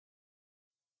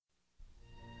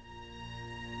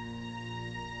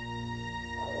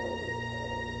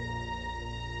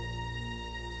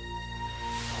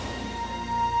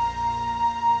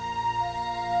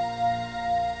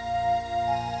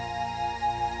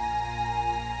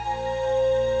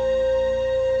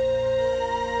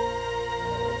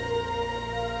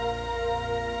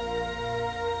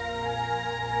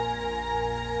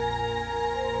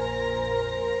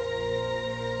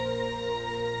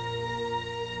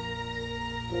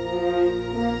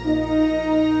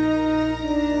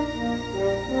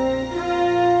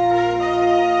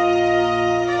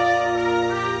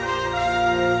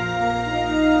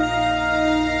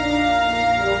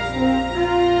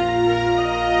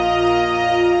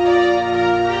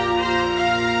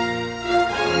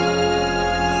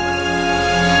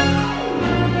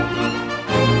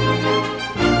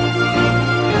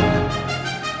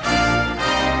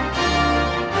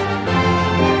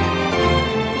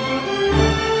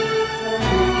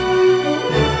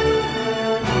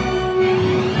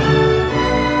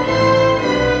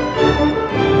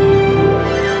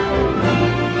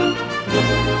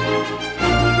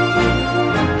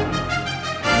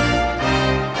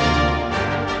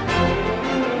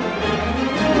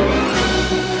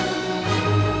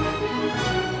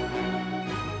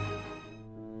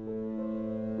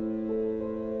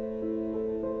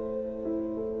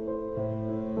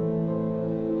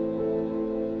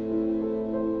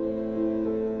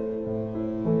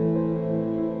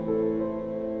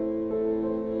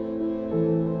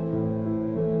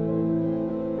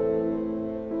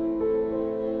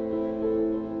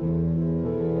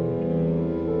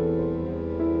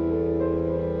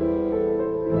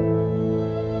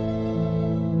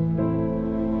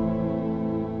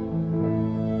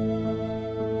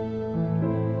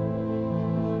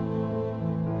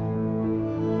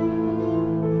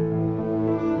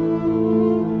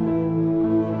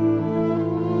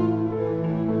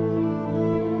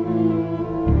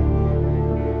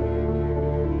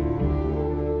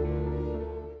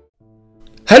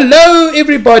Hello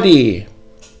everybody,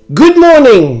 good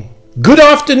morning, good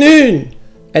afternoon,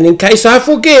 and in case I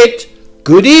forget,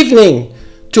 good evening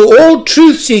to all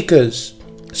truth seekers,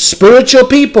 spiritual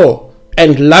people,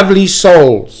 and lovely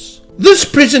souls. This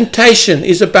presentation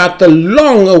is about the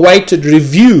long-awaited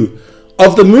review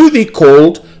of the movie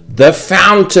called The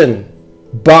Fountain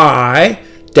by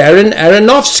Darren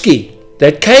Aronofsky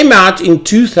that came out in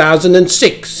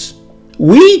 2006.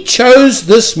 We chose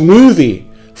this movie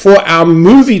for our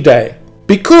movie day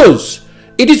because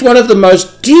it is one of the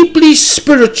most deeply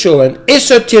spiritual and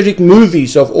esoteric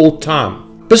movies of all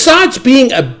time. Besides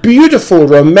being a beautiful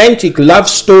romantic love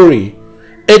story,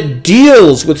 it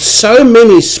deals with so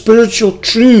many spiritual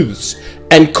truths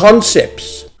and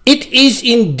concepts. It is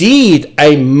indeed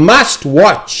a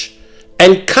must-watch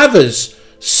and covers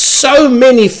so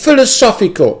many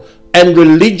philosophical and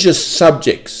religious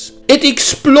subjects. It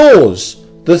explores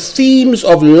the themes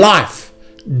of life,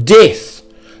 death,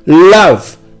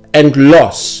 love, and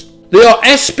loss. There are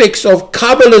aspects of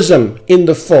Kabbalism in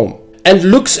the film and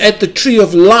looks at the tree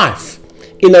of life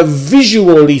in a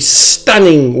visually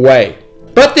stunning way.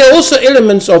 But there are also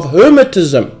elements of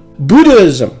Hermetism,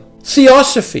 Buddhism,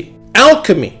 Theosophy,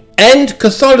 alchemy, and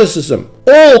Catholicism.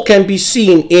 All can be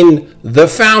seen in The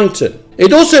Fountain.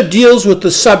 It also deals with the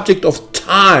subject of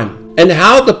time and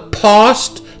how the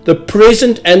past, the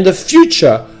present, and the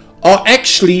future are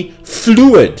actually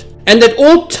fluid, and that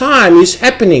all time is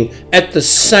happening at the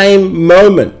same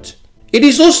moment. It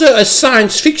is also a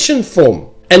science fiction film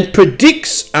and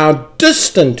predicts our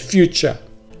distant future.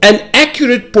 An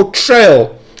accurate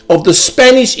portrayal of the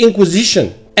Spanish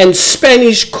Inquisition and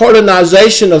Spanish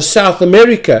colonization of South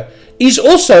America is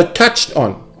also touched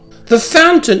on. The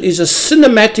Fountain is a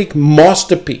cinematic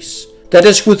masterpiece that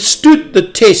has withstood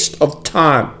the test of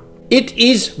time. It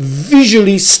is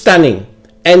visually stunning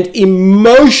and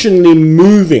emotionally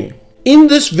moving. In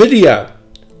this video,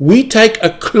 we take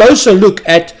a closer look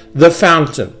at The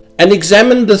Fountain and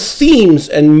examine the themes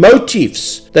and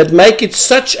motifs that make it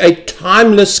such a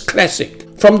timeless classic.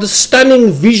 From the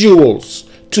stunning visuals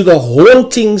to the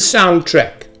haunting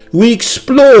soundtrack, we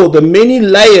explore the many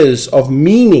layers of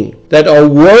meaning that are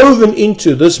woven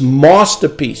into this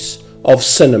masterpiece of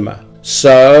cinema.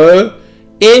 So,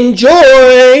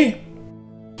 enjoy!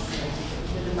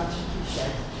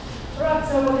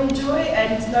 So we'll enjoy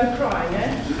and no crying, eh?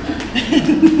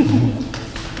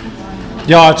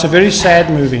 Yeah, it's a very sad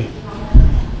movie.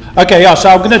 Okay, yeah, so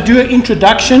I'm going to do an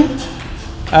introduction,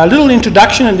 a little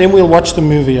introduction, and then we'll watch the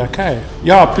movie, okay?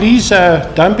 Yeah, please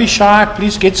don't be shy.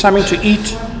 Please get something to eat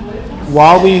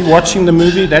while we're watching the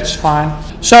movie. That's fine.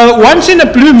 So once in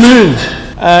a blue moon,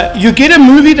 you get a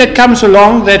movie that comes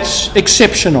along that's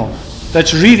exceptional.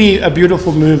 That's really a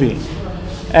beautiful movie.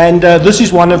 And this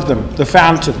is one of them, The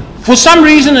Fountain. For some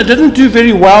reason, it didn't do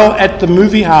very well at the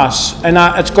movie house, and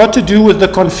it's got to do with the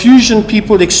confusion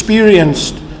people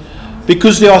experienced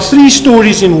because there are 3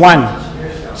 stories in one,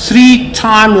 3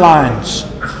 timelines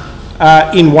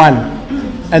in one,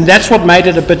 and that's what made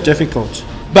it a bit difficult.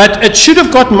 But it should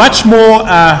have got much more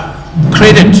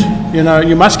credit. You know,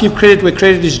 you must give credit where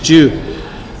credit is due.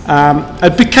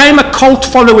 It became a cult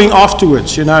following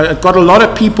afterwards. You know, it got a lot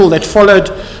of people that followed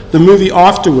the movie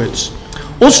afterwards.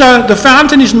 Also, The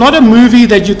Fountain is not a movie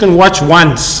that you can watch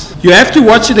once. You have to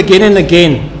watch it again and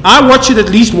again. I watch it at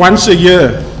least once a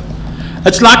year.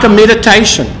 It's like a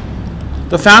meditation.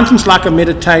 The Fountain's like a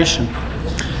meditation.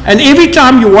 And every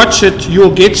time you watch it,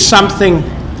 you'll get something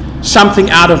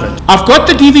out of it. I've got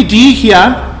the DVD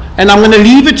here, and I'm going to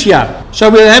leave it here. So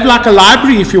we'll have like a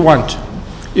library if you want.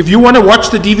 If you want to watch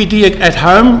the DVD at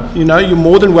home, you know, you're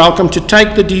more than welcome to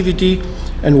take the DVD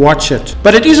and watch it.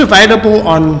 But it is available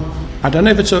on, I don't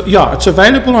know if it's, it's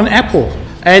available on Apple.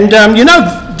 And, you know,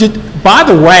 by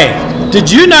the way,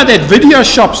 did you know that video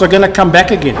shops are going to come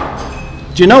back again?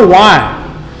 Do you know why?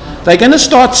 They're going to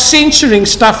start censoring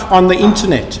stuff on the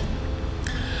internet.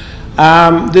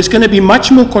 There's going to be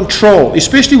much more control,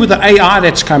 especially with the AI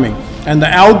that's coming and the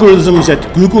algorithms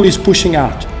that Google is pushing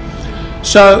out.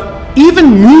 So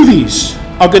even movies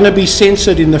are going to be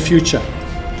censored in the future.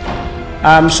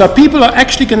 So people are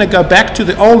actually going to go back to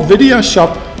the old video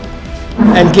shop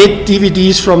and get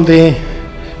DVDs from their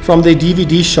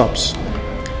DVD shops.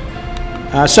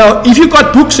 So if you've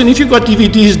got books and if you've got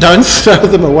DVDs, don't throw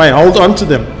them away. Hold on to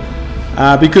them.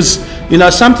 Because, you know,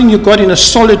 something you've got in a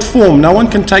solid form, no one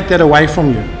can take that away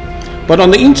from you. But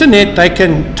on the internet, they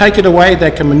can take it away,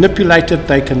 they can manipulate it,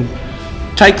 they can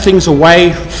take things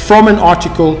away from an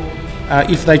article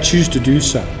if they choose to do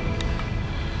so.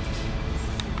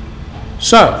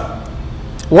 So,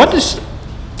 what is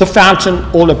The Fountain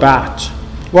all about?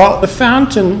 Well, The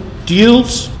Fountain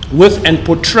deals with and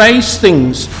portrays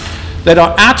things that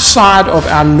are outside of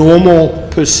our normal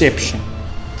perception.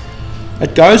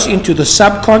 It goes into the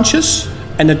subconscious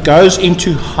and it goes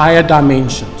into higher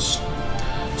dimensions.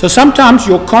 So sometimes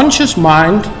your conscious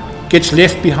mind gets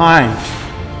left behind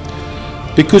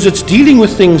because it's dealing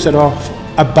with things that are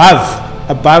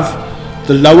above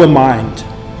the lower mind.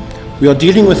 We are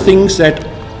dealing with things that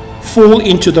fall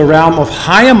into the realm of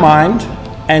higher mind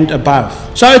and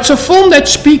above. So it's a film that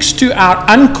speaks to our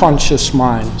unconscious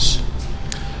minds,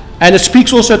 and it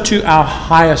speaks also to our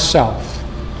higher self.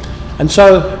 And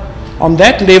so on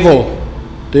that level,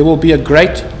 there will be a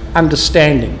great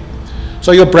understanding.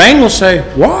 So your brain will say,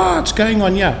 what's going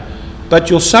on here? But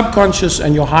your subconscious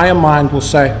and your higher mind will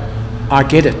say, I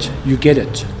get it, you get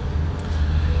it.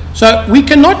 So we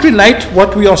cannot relate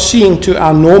what we are seeing to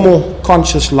our normal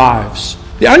conscious lives.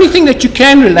 The only thing that you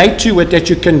can relate to it, that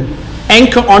you can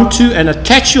anchor onto and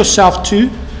attach yourself to,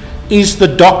 is the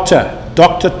doctor,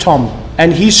 Dr. Tom,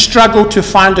 and his struggle to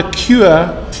find a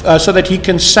cure so that he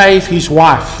can save his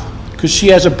wife, because she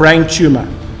has a brain tumor.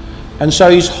 And so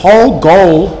his whole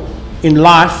goal in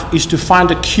life is to find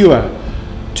a cure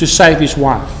to save his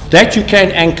wife. That you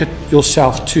can anchor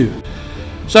yourself to.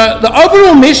 So the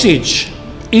overall message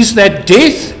is that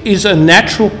death is a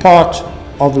natural part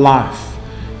of life.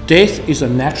 Death is a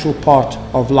natural part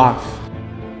of life.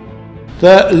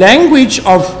 The language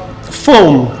of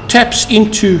film taps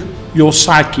into your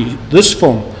psyche. This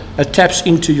film, it taps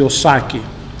into your psyche.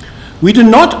 We do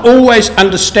not always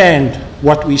understand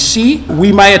what we see.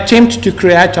 We may attempt to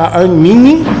create our own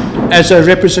meaning as a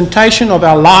representation of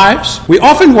our lives. We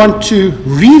often want to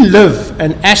relive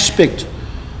an aspect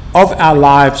of our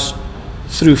lives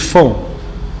through film.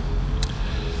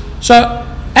 So,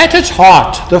 at its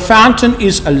heart, The Fountain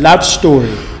is a love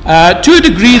story. To a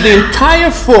degree, the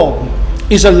entire film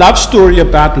is a love story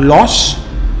about loss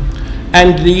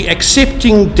and the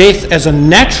accepting death as a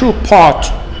natural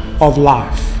part of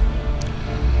life.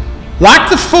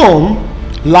 Like the film,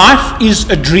 life is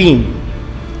a dream.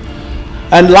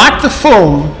 And like the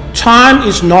film, time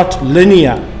is not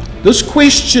linear. This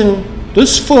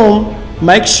film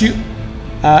makes you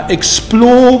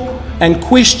explore and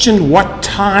question what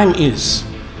time is.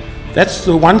 That's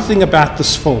the one thing about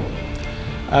this film.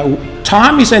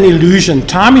 Time is an illusion.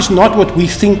 Time is not what we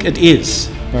think it is.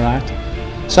 All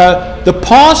right? So the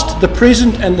past, the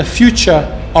present, and the future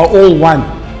are all one.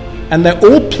 And they're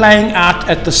all playing out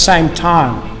at the same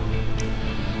time.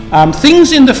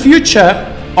 Things in the future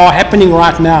are happening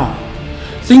right now.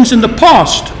 Things in the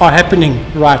past are happening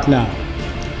right now.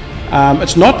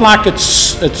 It's not like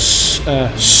it's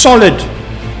solid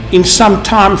in some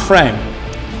time frame.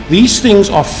 These things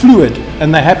are fluid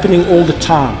and they're happening all the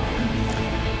time.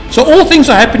 So all things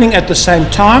are happening at the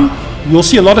same time. You'll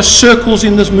see a lot of circles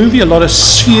in this movie, a lot of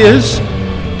spheres,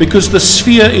 because the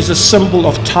sphere is a symbol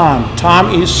of time.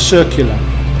 Time is circular.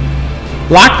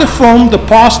 Like the film, the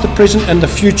past, the present, and the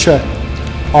future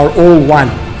are all one.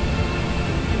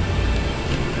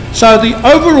 So the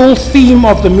overall theme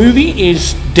of the movie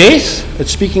is death.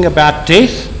 It's speaking about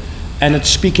death, and it's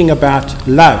speaking about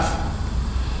love.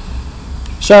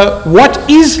 So what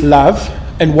is love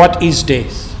and what is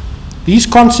death? These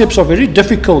concepts are very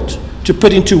difficult to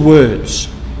put into words.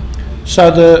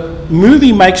 So the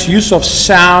movie makes use of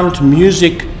sound,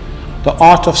 music, the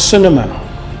art of cinema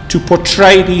to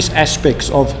portray these aspects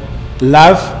of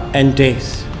love and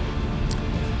death.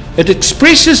 It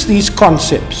expresses these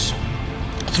concepts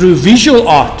through visual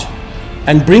art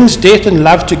and brings death and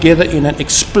love together in an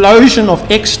explosion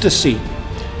of ecstasy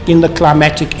in the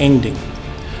climatic ending.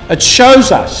 It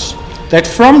shows us that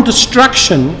from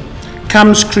destruction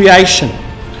comes creation,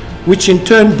 which in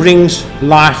turn brings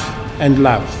life and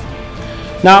love.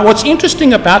 Now, what's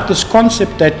interesting about this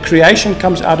concept that creation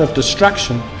comes out of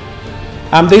destruction,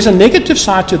 there's a negative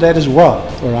side to that as well,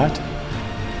 all right?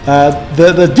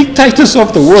 The dictators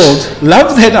of the world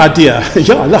love that idea.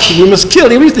 Yeah, look, we must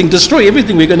kill everything, destroy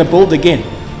everything, we're going to build again,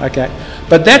 okay?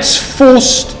 But that's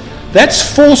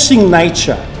forcing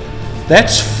nature,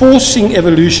 that's forcing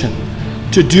evolution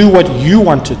to do what you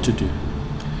want it to do.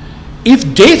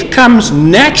 If death comes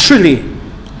naturally,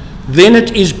 then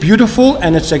it is beautiful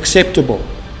and it's acceptable.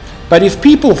 But if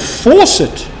people force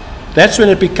it, that's when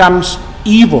it becomes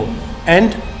evil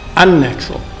and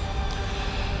unnatural.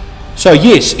 So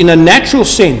yes, in a natural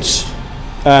sense,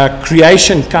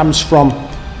 creation comes from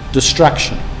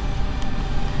destruction.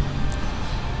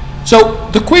 So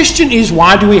the question is,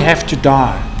 why do we have to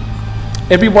die?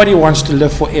 Everybody wants to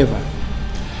live forever.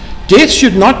 Death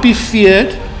should not be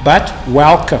feared, but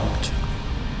welcomed.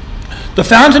 The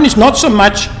fountain is not so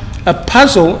much a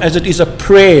puzzle as it is a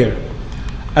prayer,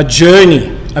 a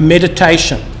journey, a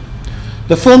meditation.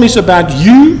 The film is about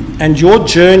you and your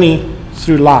journey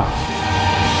through life.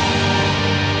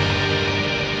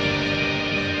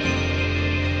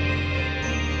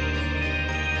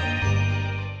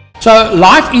 So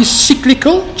life is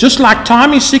cyclical, just like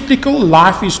time is cyclical,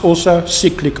 life is also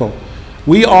cyclical.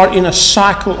 We are in a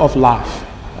cycle of life.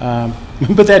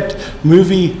 Remember that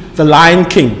movie, The Lion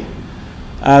King?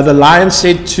 The lion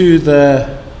said to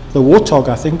the warthog,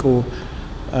 I think, or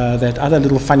that other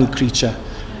little funny creature,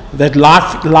 that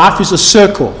life is a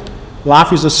circle.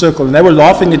 Life is a circle. And they were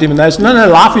laughing at him, and they said, no,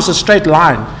 life is a straight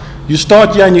line. You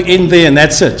start here and you end there, and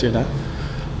that's it, you know.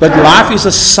 But life is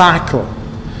a cycle.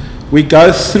 We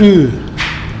go through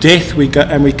death,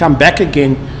 and we come back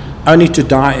again, only to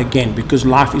die again, because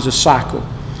life is a cycle.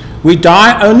 We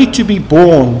die only to be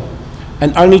born,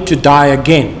 and only to die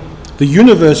again. The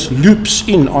universe loops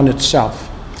in on itself.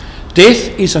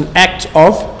 Death is an act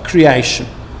of creation.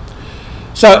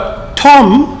 So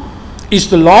Tom is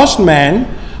the last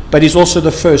man, but he's also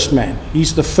the first man.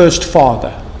 He's the first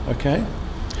father, okay?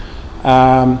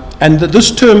 And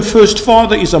this term, first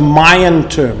father, is a Mayan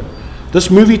term. This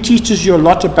movie teaches you a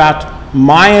lot about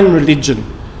Mayan religion,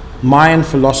 Mayan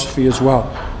philosophy as well.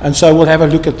 And so we'll have a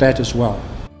look at that as well.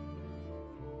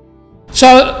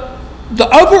 So the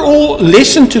overall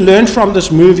lesson to learn from this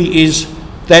movie is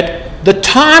that the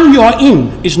time you are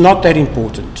in is not that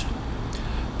important.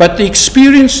 But the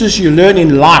experiences you learn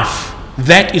in life,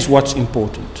 that is what's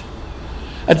important.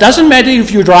 It doesn't matter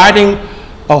if you're riding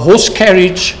a horse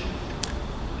carriage,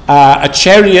 a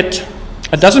chariot.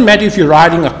 It doesn't matter if you're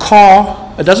riding a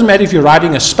car. It doesn't matter if you're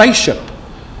riding a spaceship.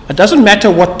 It doesn't matter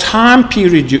what time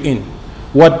period you're in.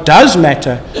 What does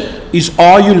matter is,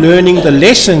 are you learning the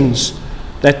lessons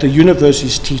that the universe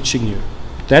is teaching you?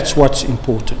 That's what's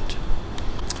important.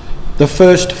 The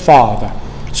first father.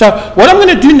 So what I'm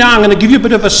going to do now, I'm going to give you a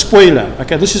bit of a spoiler.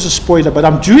 Okay, this is a spoiler, but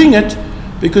I'm doing it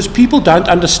because people don't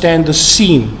understand the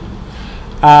scene.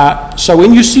 So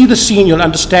when you see the scene, you'll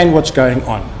understand what's going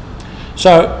on.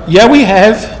 So here we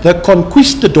have the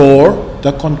conquistador,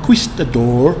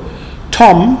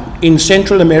 Tom, in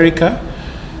Central America.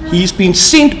 He's been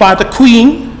sent by the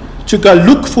Queen to go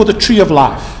look for the tree of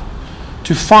life,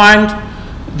 to find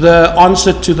the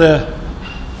answer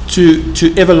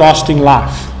to everlasting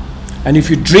life. And if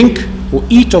you drink or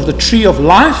eat of the tree of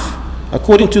life,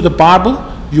 according to the Bible,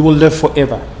 you will live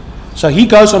forever. So he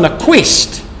goes on a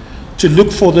quest to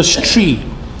look for this tree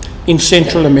in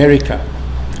Central America.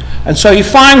 And so he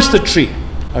finds the tree,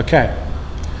 okay.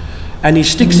 And he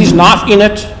sticks his knife in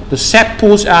it, the sap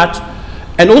pours out,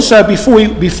 and also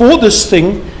before this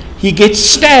thing, he gets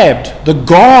stabbed. The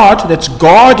guard that's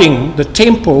guarding the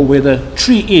temple where the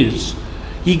tree is,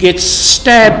 he gets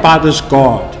stabbed by this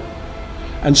guard.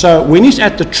 And so when he's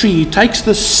at the tree, he takes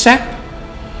the sap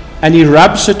and he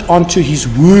rubs it onto his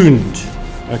wound.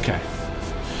 Okay.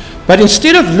 But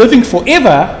instead of living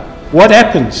forever, what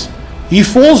happens? He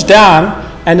falls down,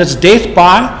 and it's death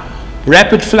by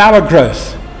rapid flower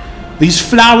growth. These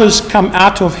flowers come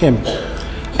out of him,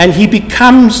 and he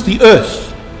becomes the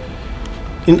earth.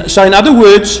 So in other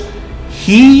words,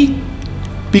 he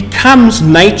becomes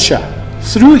nature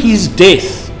through his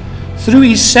death, through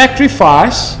his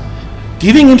sacrifice,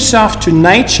 giving himself to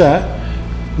nature,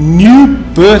 new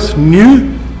birth,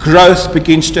 new growth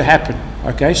begins to happen.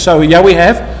 Okay, so here we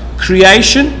have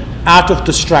creation out of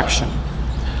destruction.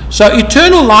 So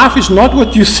eternal life is not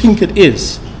what you think it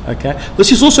is. Okay,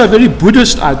 this is also a very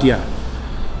Buddhist idea.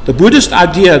 The Buddhist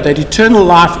idea that eternal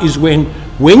life is when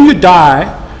you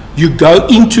die, you go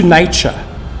into nature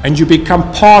and you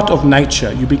become part of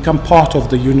nature, you become part of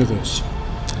the universe.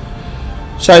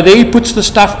 So there he puts the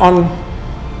stuff on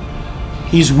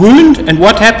his wound, and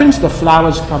what happens? The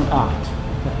flowers come out.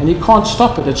 And he can't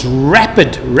stop it. It's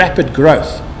rapid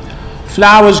growth.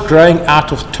 Flowers growing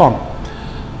out of Tom.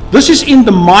 This is in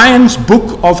the Mayans'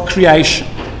 book of creation.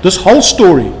 This whole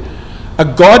story. A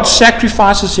god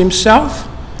sacrifices himself,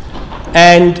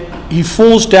 and he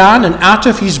falls down, and out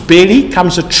of his belly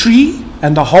comes a tree,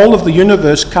 and the whole of the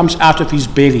universe comes out of his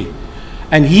belly.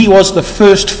 And he was the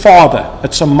first father.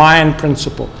 It's a Mayan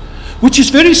principle, which is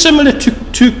very similar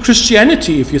to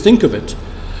Christianity, if you think of it.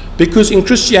 Because in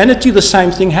Christianity, the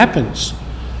same thing happens.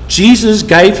 Jesus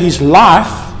gave his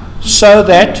life so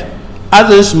that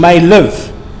others may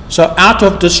live. So out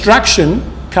of destruction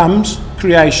comes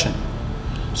creation.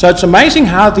 So it's amazing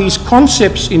how these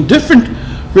concepts in different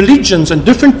religions and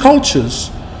different cultures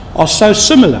are so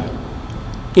similar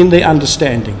in their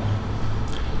understanding.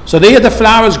 So there are the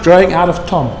flowers growing out of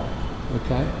Tom,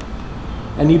 okay?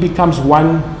 And he becomes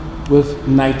one with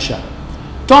nature.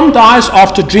 Tom dies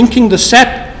after drinking the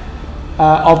sap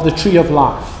of the tree of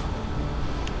life.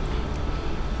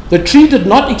 The tree did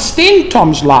not extend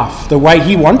Tom's life the way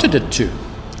he wanted it to.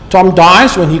 Tom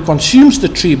dies when he consumes the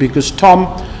tree because Tom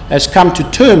has come to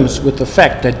terms with the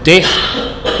fact that death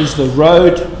is the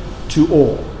road to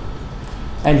all.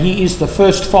 And he is the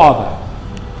first father.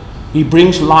 He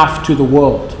brings life to the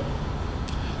world.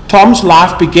 Tom's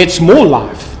life begets more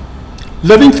life.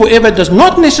 Living forever does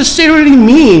not necessarily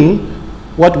mean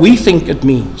what we think it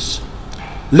means.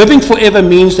 Living forever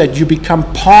means that you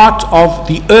become part of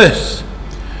the earth.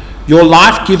 Your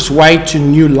life gives way to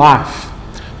new life.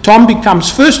 Tom becomes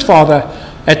first father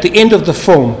at the end of the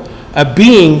film, a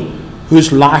being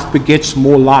whose life begets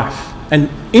more life. And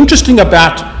interesting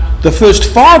about the first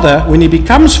father, when he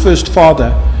becomes first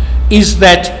father, is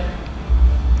that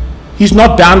he's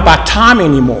not bound by time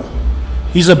anymore.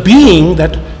 He's a being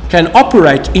that can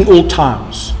operate in all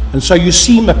times. And so you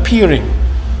see him appearing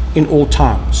in all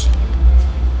times.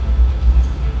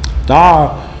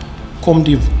 Daar kom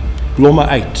die blomme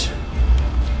uit.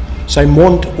 Sy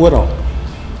mond oral.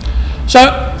 So,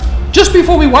 just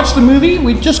before we watch the movie,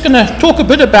 we're just going to talk a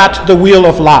bit about the wheel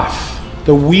of life.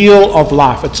 The wheel of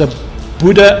life. It's a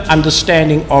Buddha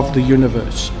understanding of the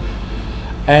universe.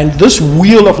 And this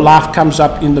wheel of life comes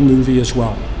up in the movie as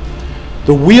well.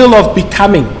 The wheel of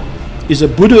becoming is a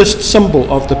Buddhist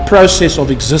symbol of the process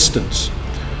of existence.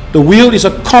 The wheel is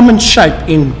a common shape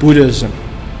in Buddhism.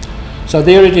 So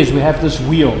there it is, we have this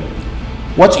wheel.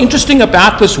 What's interesting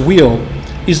about this wheel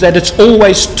is that it's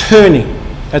always turning.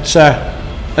 It's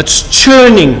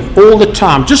churning all the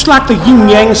time, just like the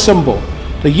yin-yang symbol.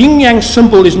 The yin-yang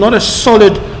symbol is not a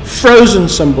solid, frozen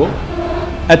symbol.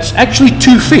 It's actually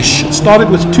two fish. It started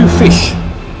with two fish.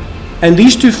 And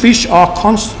these two fish are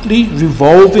constantly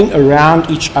revolving around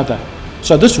each other.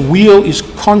 So this wheel is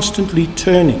constantly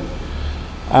turning.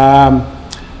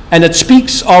 And it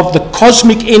speaks of the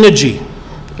cosmic energy.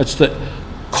 It's the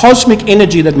cosmic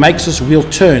energy that makes this wheel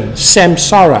turn,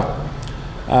 samsara,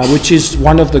 which is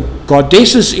one of the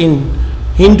goddesses in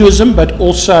Hinduism, but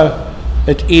also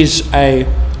it is a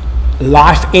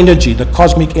life energy, the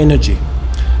cosmic energy.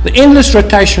 The endless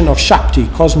rotation of Shakti,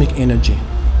 cosmic energy.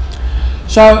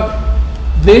 So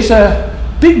there's a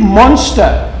big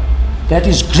monster that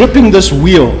is gripping this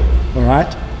wheel, all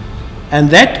right? And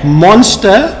that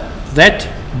monster, that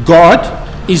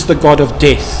God, is the God of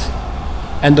death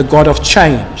and the God of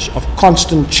change, of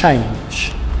constant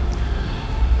change.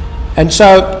 And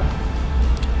so,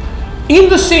 in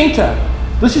the center,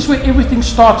 this is where everything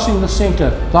starts in the center.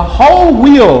 The whole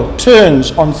wheel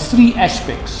turns on three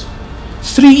aspects,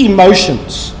 three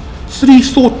emotions, three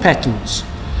thought patterns.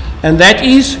 And that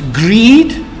is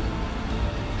greed,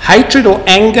 hatred or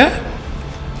anger,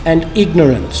 and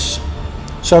ignorance.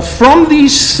 So from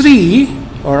these three,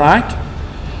 all right,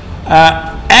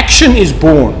 action is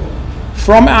born.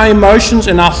 From our emotions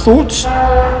and our thoughts,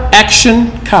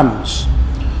 action comes.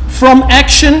 From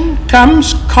action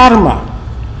comes karma.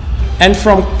 And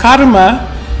from karma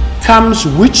comes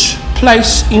which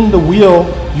place in the wheel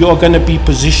you are going to be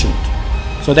positioned.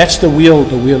 So that's the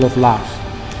wheel of life.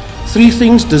 Three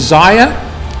things: desire,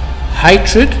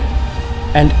 hatred,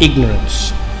 and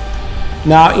ignorance.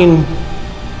 Now, in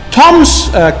Tom's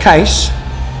case,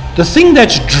 the thing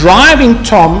that's driving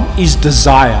Tom is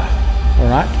desire, all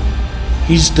right?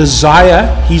 His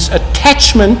desire, his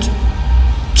attachment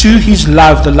to his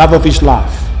love, the love of his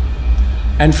life.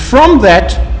 And from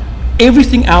that,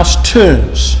 everything else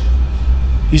turns.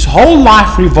 His whole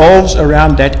life revolves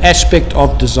around that aspect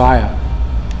of desire.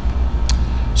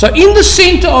 So in the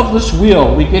center of this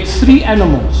wheel, we get three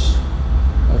animals,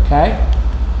 okay?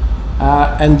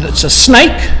 And it's a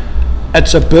snake,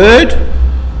 it's a bird,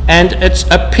 and it's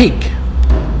a pig.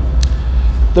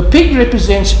 The pig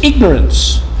represents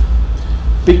ignorance,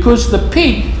 because the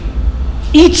pig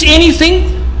eats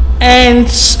anything and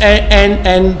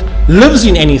lives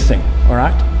in anything, all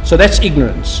right? So that's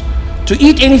ignorance. To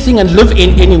eat anything and live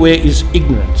in anywhere is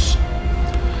ignorance.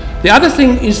 The other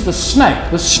thing is the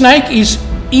snake. The snake is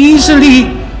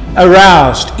easily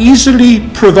aroused, easily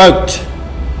provoked.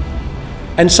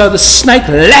 And so the snake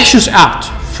lashes out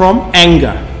from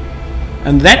anger,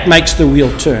 and that makes the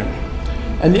wheel turn.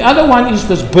 And the other one is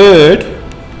this bird,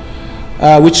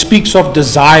 which speaks of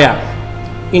desire.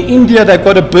 In India, they've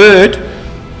got a bird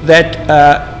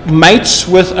that mates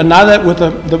with another, with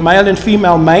the male and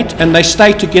female mate, and they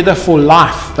stay together for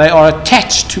life. They are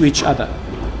attached to each other.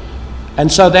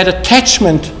 And so that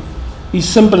attachment is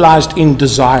symbolized in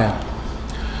desire.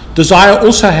 Desire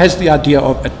also has the idea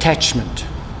of attachment.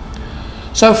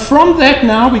 So from that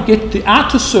now we get the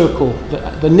outer circle,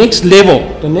 the next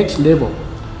level. The next level.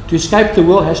 To escape the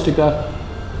will has to go,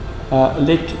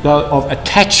 let go of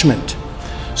attachment.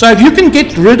 So if you can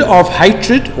get rid of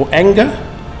hatred or anger,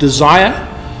 desire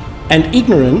and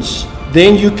ignorance,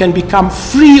 then you can become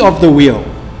free of the wheel.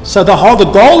 So the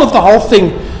goal of the whole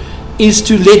thing is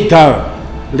to let go.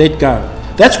 Let go.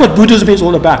 That's what Buddhism is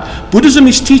all about. Buddhism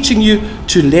is teaching you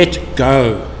to let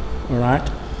go. All right?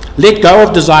 Let go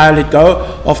of desire, let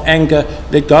go of anger,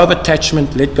 let go of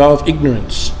attachment, let go of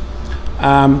ignorance.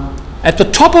 At the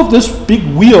top of this big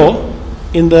wheel,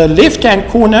 in the left-hand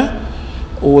corner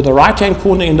or the right-hand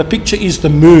corner in the picture is the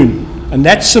moon. And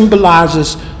that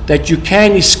symbolizes that you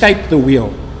can escape the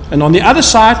wheel. And on the other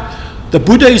side, the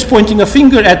Buddha is pointing a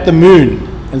finger at the moon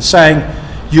and saying,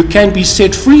 you can be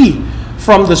set free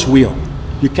from this wheel.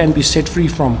 You can be set free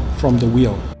from the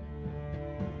wheel.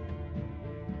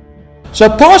 So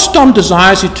past Tom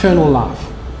desires eternal life.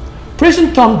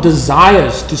 Present Tom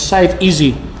desires to save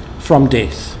Izzy from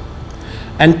death.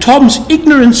 And Tom's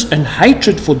ignorance and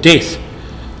hatred for death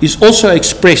is also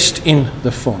expressed in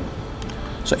the form.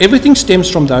 So everything stems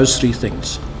from those three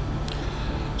things.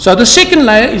 So the second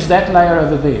layer is that layer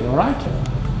over there, all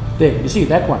right? There, you see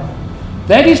that one.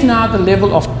 That is now the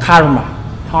level of karma.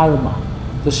 Karma.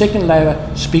 The second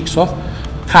layer speaks of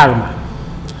karma.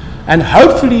 And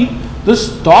hopefully this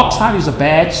dark side is a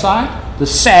bad side, the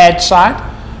sad side,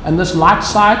 and this light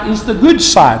side is the good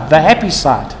side, the happy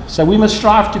side. So we must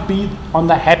strive to be on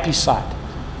the happy side.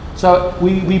 So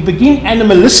we begin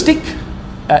animalistic,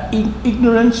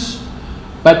 ignorance,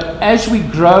 but as we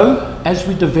grow, as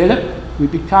we develop, we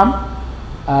become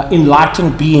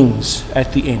enlightened beings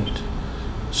at the end.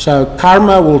 So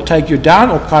karma will take you down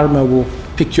or karma will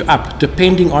pick you up,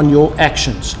 depending on your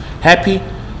actions, happy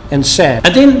and sad.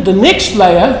 And then the next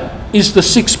layer is the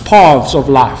 6 paths of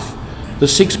life. The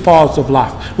 6 paths of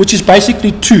life, which is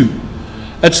basically 2.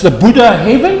 It's the Buddha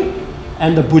heaven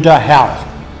and the Buddha hell.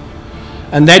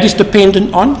 And that is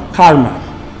dependent on karma,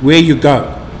 where you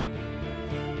go.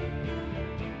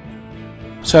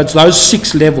 So it's those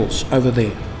 6 levels over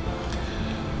there.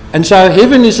 And so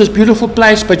heaven is this beautiful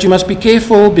place, but you must be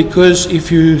careful, because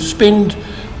if you spend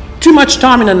too much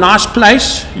time in a nice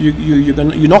place, you're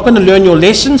not going to learn your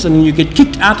lessons, and you get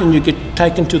kicked out and you get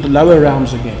taken to the lower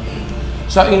realms again.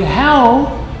 So in hell,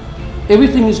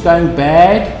 everything is going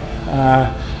bad.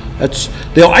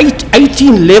 There are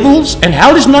 18 levels, and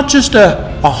hell is not just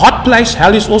a hot place,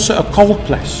 hell is also a cold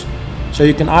place. So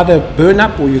you can either burn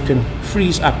up or you can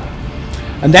freeze up.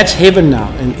 And that's heaven now.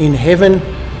 And in heaven,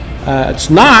 it's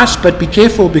nice, but be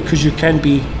careful, because you can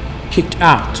be kicked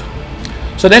out.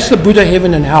 So that's the Buddha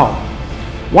heaven and hell.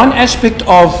 One aspect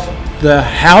of the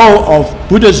hell of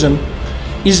Buddhism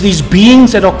is these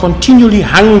beings that are continually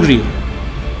hungry.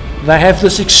 They have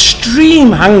this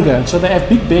extreme hunger, so they have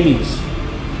big bellies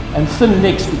and thin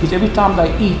legs, because every time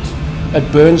they eat,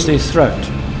 it burns their throat.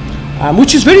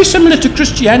 Which is very similar to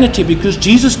Christianity, because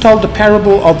Jesus told the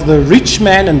parable of the rich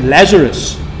man and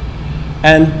Lazarus.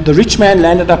 And the rich man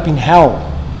landed up in hell,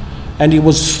 and he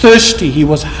was thirsty, he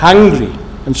was hungry.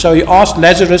 And so he asked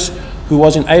Lazarus, who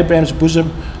was in Abraham's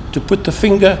bosom, to put the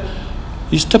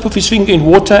tip of his finger in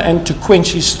water and to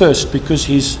quench his thirst, because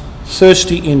he's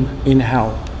thirsty in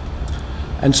hell.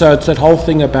 And so it's that whole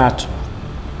thing about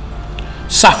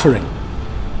suffering.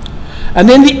 And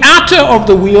then the outer of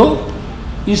the wheel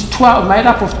is made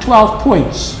up of 12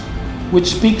 points, which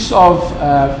speaks of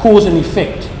cause and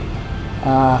effect.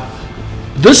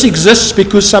 This exists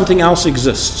because something else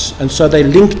exists, and so they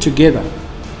link together,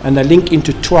 and they link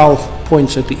into 12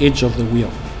 points at the edge of the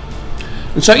wheel.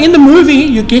 And so in the movie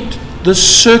you get this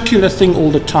circular thing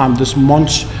all the time, this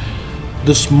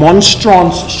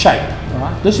monstrance shape.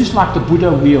 Right? This is like the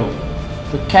Buddha wheel.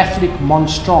 The Catholic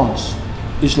monstrance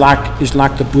is like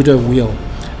the Buddha wheel.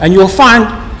 And you'll find,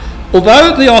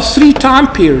 although there are 3 time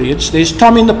periods, there's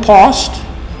Tom in the past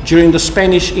during the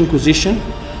Spanish Inquisition,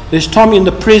 there's Tom in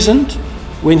the present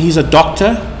when he's a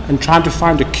doctor and trying to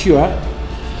find a cure,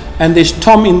 and there's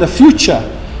Tom in the future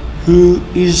who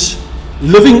is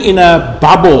living in a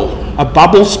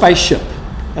bubble spaceship,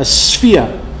 a sphere,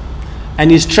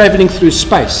 and is traveling through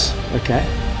space. Okay,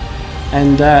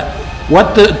 and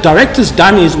what the director's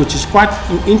done is, which is quite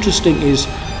interesting, is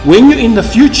when you're in the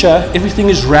future, everything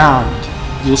is round.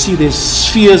 You'll see there's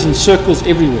spheres and circles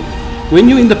everywhere. When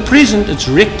you're in the present, it's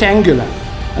rectangular,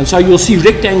 and so you'll see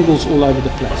rectangles all over the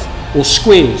place, or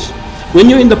squares. When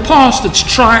you're in the past, it's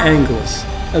triangles,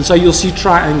 and so you'll see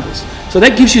triangles. So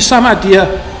that gives you some idea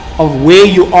of where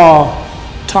you are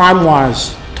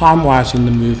time-wise in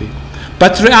the movie.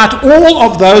 But throughout all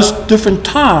of those different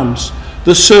times,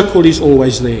 the circle is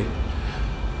always there.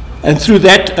 And through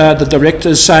that, the director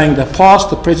is saying the past,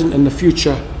 the present, and the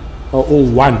future are all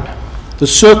one. The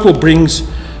circle brings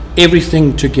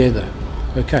everything together.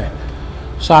 Okay,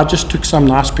 so I just took some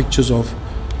nice pictures of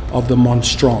the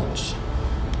monstrance.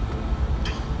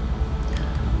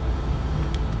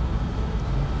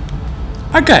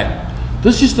 Okay,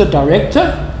 this is the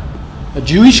director, a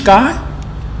Jewish guy,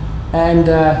 and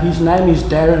his name is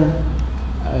Darren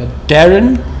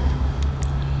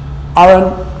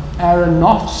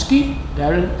Aronofsky.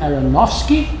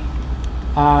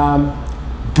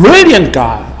 Brilliant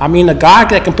guy. I mean, a guy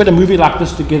that can put a movie like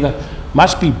this together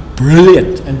must be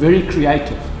brilliant and very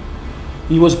creative.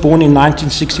 He was born in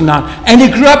 1969, and he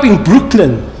grew up in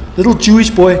Brooklyn, little Jewish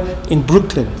boy in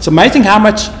Brooklyn. It's amazing how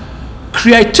much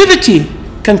creativity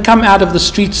can come out of the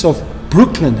streets of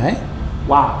Brooklyn, eh?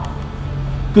 Wow.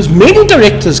 Because many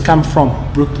directors come from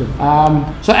Brooklyn.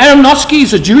 So Aronofsky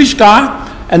is a Jewish guy,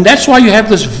 and that's why you have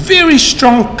this very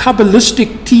strong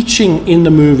Kabbalistic teaching in the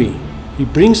movie. He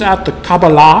brings out the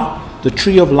Kabbalah, the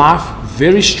tree of life,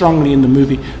 very strongly in the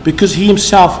movie, because he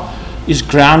himself is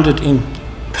grounded in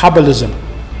Kabbalism.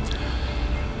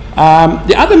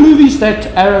 The other movies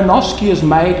that Aronofsky has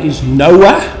made is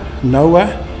Noah,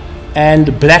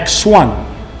 and Black Swan.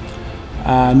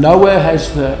 Noah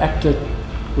has the actor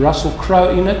Russell Crowe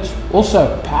in it.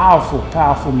 Also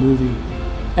powerful movie.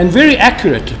 And very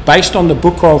accurate, based on the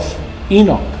book of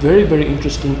Enoch. Very, very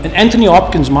interesting. And Anthony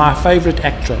Hopkins, my favorite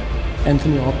actor,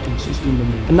 Anthony Hopkins, is in the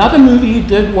movie. Another movie he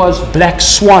did was Black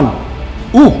Swan.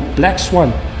 Ooh, Black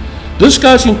Swan. This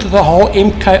goes into the whole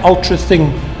MK Ultra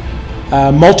thing.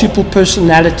 Multiple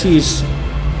personalities,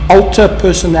 alter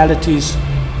personalities,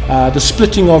 the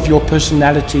splitting of your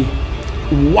personality.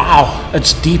 Wow,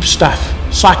 it's deep stuff.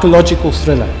 Psychological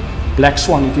thriller. Black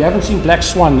Swan. If you haven't seen Black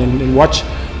Swan, then watch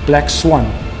Black Swan.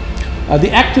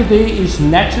 The actor there is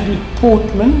Natalie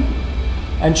Portman,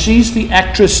 and she's the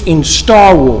actress in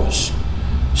Star Wars.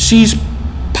 She's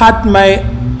Padme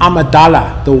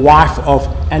Amidala, the wife of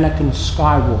Anakin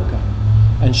Skywalker,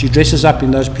 and she dresses up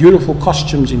in those beautiful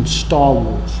costumes in Star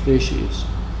Wars. There she is.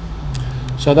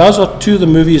 So those are 2 of the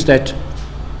movies that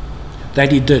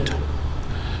he did.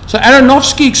 So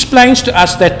Aronofsky explains to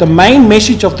us that the main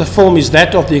message of the film is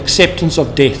that of the acceptance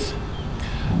of death,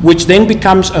 which then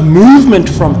becomes a movement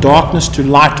from darkness to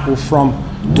light, or from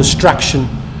destruction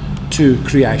to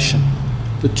creation.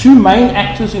 The 2 main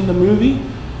actors in the movie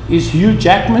is Hugh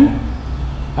Jackman,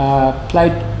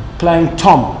 playing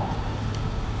Tom.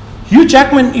 Hugh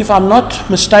Jackman, if I'm not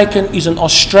mistaken, is an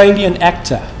Australian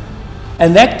actor,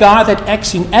 and that guy that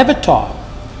acts in Avatar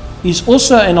is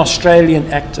also an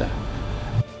Australian actor.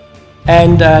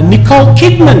 And Nicole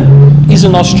Kidman is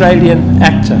an Australian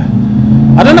actor.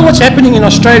 I don't know what's happening in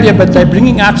Australia, but they're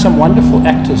bringing out some wonderful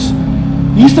actors.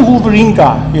 He's the Wolverine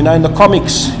guy, you know, in the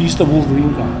comics. He's the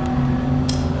Wolverine guy.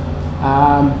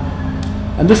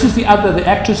 And this is the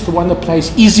actress, the one that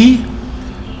plays Izzy,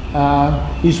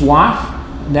 his wife,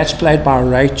 and that's played by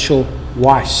Rachel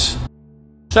Weisz.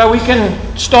 So we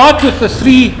can start with the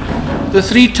three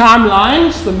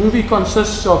timelines. The movie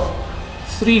consists of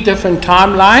 3 different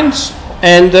timelines,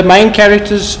 and the main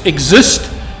characters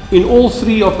exist in all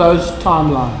 3 of those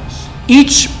timelines.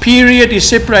 Each period is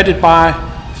separated by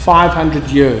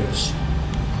 500 years.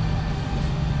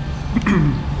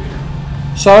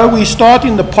 So we start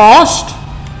in the past,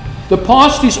 The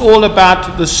past is all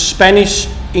about the Spanish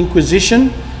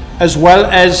Inquisition, as well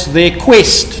as their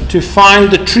quest to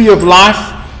find the tree of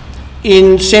life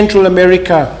in Central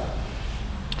America,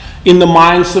 in the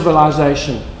Mayan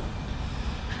civilization.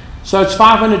 So it's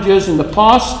 500 years in the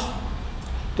past.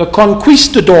 The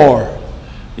conquistador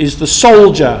is the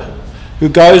soldier who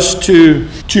goes to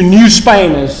New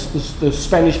Spain, as the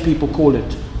Spanish people call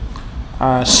it,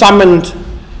 summoned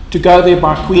to go there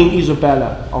by Queen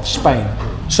Isabella of Spain.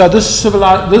 So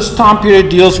this time period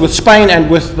deals with Spain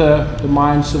and with the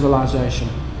Mayan civilization.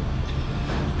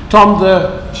 Tom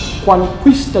the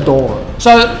Conquistador.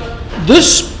 So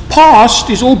this past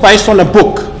is all based on a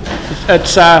book.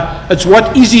 It's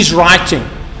what Izzy's writing.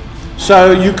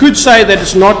 So you could say that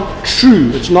it's not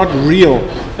true, it's not real.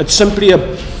 It's simply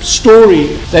a story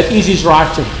that Izzy's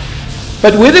writing.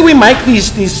 But whether we make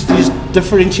these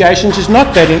differentiations is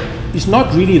not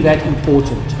really that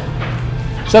important.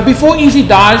 So before Izzy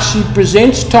dies, she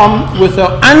presents Tom with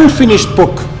her unfinished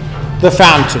book, The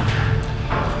Fountain.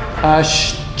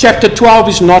 Chapter 12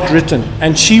 is not written,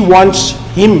 and she wants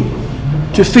him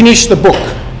to finish the book.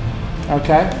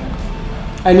 Okay?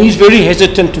 And he's very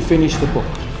hesitant to finish the book.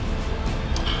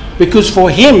 Because for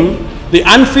him, the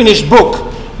unfinished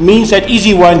book means that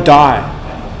Izzy won't die.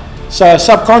 So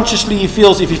subconsciously he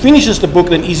feels if he finishes the book,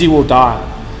 then Izzy will die.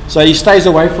 So he stays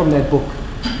away from that book.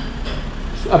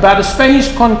 About a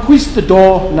Spanish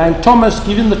conquistador named Thomas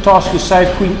given the task to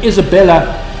save Queen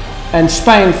Isabella and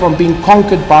Spain from being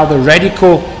conquered by the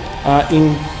radical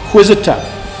Inquisitor.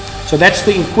 So that's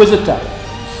the Inquisitor.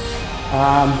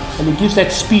 And he gives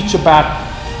that speech about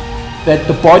that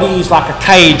the body is like a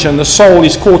cage and the soul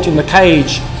is caught in the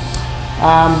cage.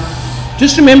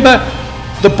 Just remember,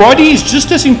 the body is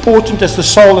just as important as the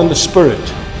soul and the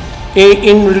spirit.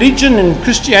 In religion and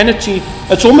Christianity,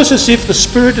 it's almost as if the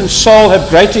spirit and soul have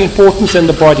greater importance than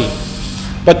the body.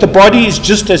 But the body is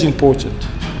just as important.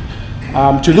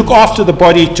 To look after the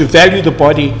body, to value the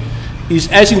body, is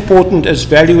as important as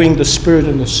valuing the spirit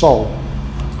and the soul.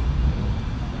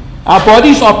 Our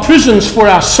bodies are prisons for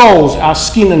our souls, our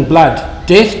skin and blood.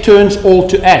 Death turns all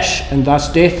to ash, and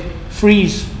thus death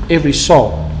frees every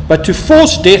soul. But to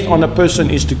force death on a person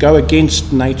is to go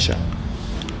against nature.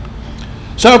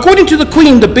 So according to the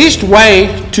Queen, the best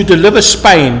way to deliver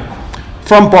Spain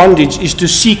from bondage is to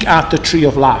seek out the tree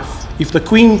of life. If the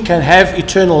Queen can have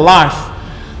eternal life,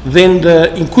 then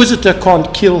the Inquisitor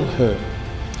can't kill her.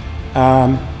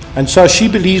 And so she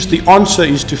believes the answer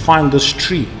is to find this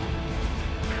tree.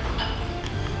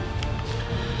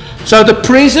 So the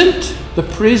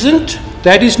present,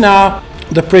 that is now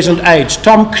the present age.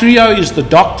 Tom Creo is the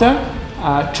doctor,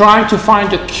 trying to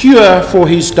find a cure for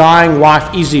his dying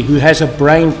wife Izzy, who has a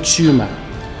brain tumor.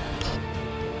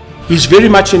 He's very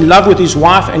much in love with his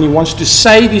wife and he wants to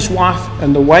save his wife,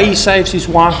 and the way he saves his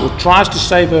wife or tries to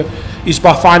save her is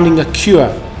by finding a cure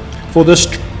for this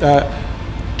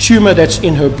tumor that's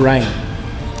in her brain.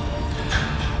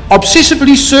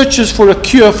 Obsessively searches for a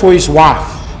cure for his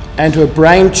wife and her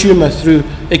brain tumor through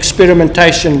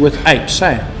experimentation with apes.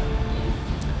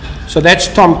 So that's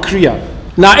Tom Creo.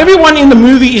 Now everyone in the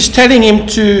movie is telling him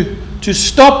to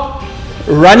stop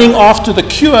running after the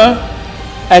cure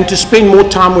and to spend more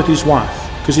time with his wife,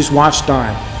 because his wife's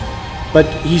dying. But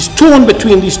he's torn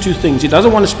between these two things. He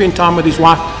doesn't want to spend time with his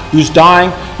wife who's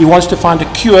dying. He wants to find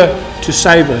a cure to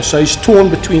save her. So he's torn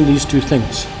between these two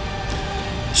things.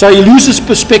 So he loses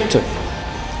perspective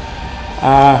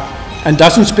and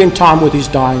doesn't spend time with his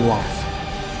dying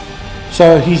wife.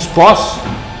 So his boss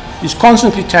is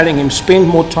constantly telling him, spend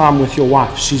more time with your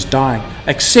wife. She's dying.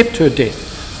 Accept her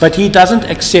death. But he doesn't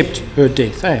accept her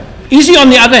death. Izzy, on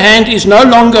the other hand, is no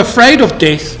longer afraid of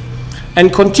death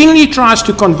and continually tries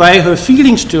to convey her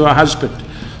feelings to her husband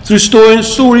through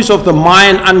stories of the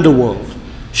Mayan underworld,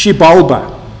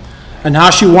 Xibalba, and how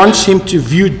she wants him to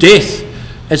view death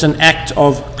as an act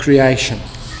of creation.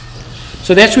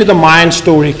 So that's where the Mayan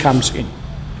story comes in.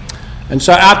 And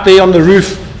so out there on the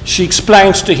roof, she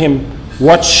explains to him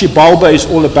what Xibalba is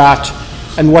all about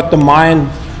and what the Mayan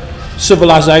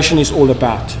civilization is all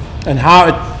about, and how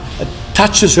it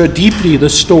touches her deeply,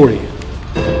 this story,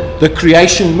 the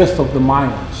creation myth of the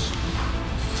Mayans.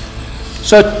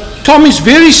 So Tom is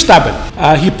very stubborn.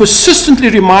 He persistently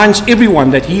reminds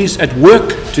everyone that he is at work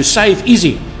to save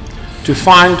Izzy, to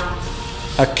find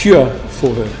a cure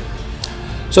for her.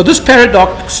 So this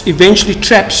paradox eventually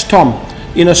traps Tom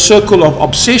in a circle of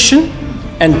obsession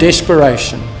and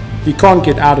desperation. He can't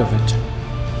get out of it.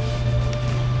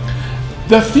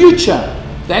 The future,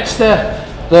 that's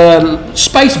the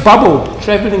space bubble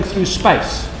traveling through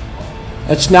space.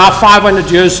 It's now 500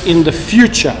 years in the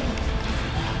future.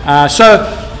 So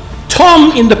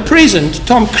Tom in the present,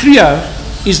 Tom Creo,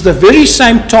 is the very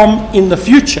same Tom in the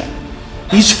future.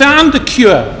 He's found the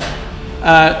cure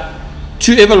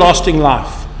to everlasting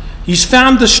life. He's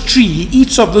found this tree, he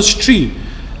eats of this tree,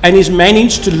 and he's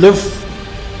managed to live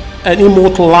an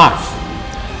immortal life.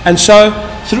 And so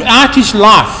throughout his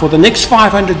life, for the next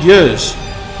 500 years,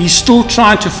 he's still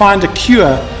trying to find a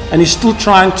cure, and he's still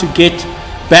trying to get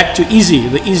back to Izzy,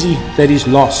 the Izzy that is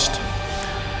lost.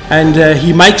 And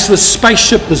he makes this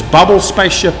spaceship, this bubble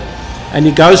spaceship, and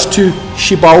he goes to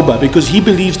Xibalba because he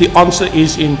believes the answer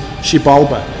is in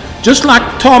Xibalba. Just like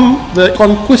Tom, the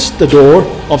conquistador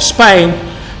of Spain,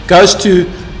 goes to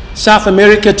South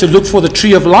America to look for the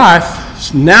tree of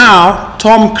life, now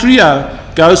Tom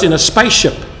Creo goes in a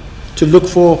spaceship to look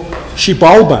for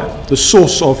Xibalba, the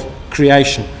source of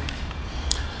creation.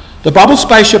 The bubble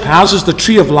spaceship houses the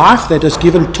tree of life that has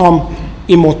given Tom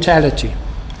immortality.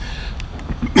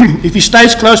 If he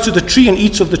stays close to the tree and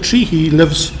eats of the tree, he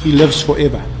lives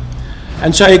forever.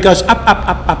 And so he goes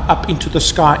up into the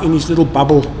sky in his little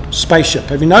bubble spaceship.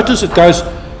 Have you noticed it goes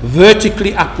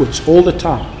vertically upwards all the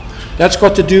time? That's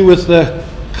got to do with the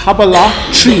Kabbalah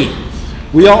tree.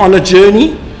 We are on a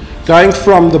journey going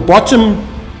from the bottom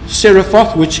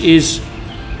Seraphoth, which is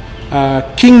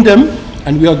kingdom,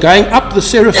 and we are going up the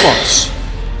Seraphoths,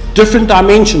 different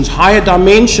dimensions, higher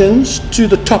dimensions, to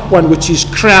the top one, which is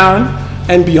crown,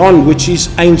 and beyond, which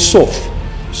is Ein Sof.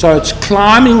 So it's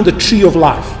climbing the tree of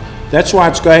life. That's why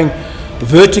it's going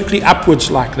vertically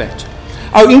upwards like that.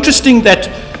 Oh, interesting that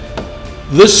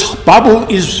this bubble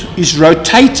is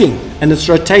rotating, and it's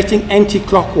rotating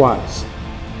anti-clockwise.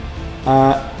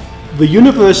 The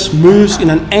universe moves in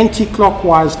an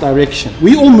anti-clockwise direction.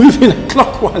 We all move in a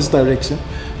clockwise direction,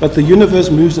 but the universe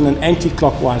moves in an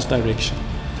anti-clockwise direction.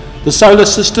 The solar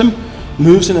system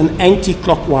moves in an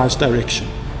anti-clockwise direction.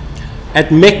 At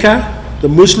Mecca, the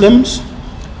Muslims,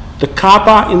 the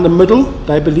Kaaba in the middle,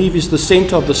 they believe is the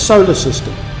center of the solar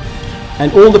system.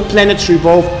 And all the planets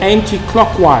revolve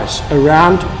anti-clockwise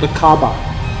around the Kaaba.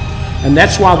 And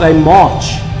that's why they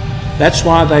march. That's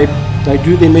why they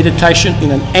do their meditation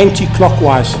in an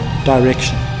anti-clockwise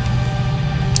direction.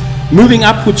 Moving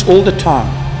upwards all the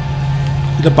time,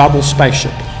 the bubble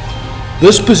spaceship.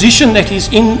 This position that he's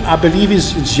in, I believe,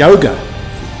 is yoga.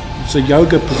 It's a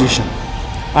yoga position.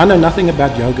 I know nothing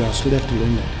about yoga, I still have to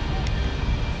learn that.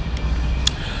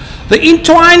 The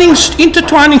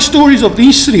intertwining stories of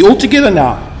these three, all together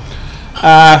now,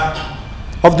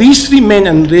 of these three men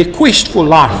and their quest for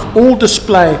life, all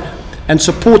display and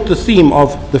support the theme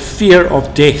of the fear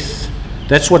of death.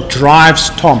 That's what drives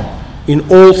Tom in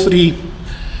all three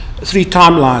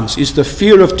timelines, is the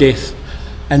fear of death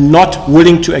and not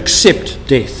willing to accept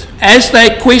death. As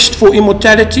they quest for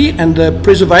immortality and the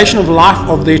preservation of life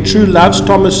of their true loves,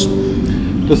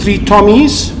 the three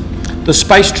Tommies, the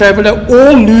space traveler,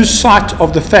 all lose sight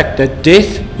of the fact that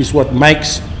death is what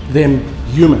makes them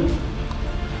human.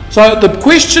 So the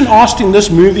question asked in this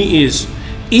movie is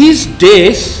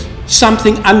death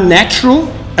something unnatural,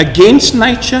 against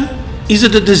nature? Is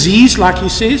it a disease, like he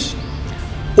says?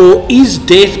 Or is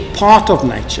death part of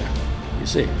nature? You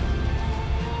see,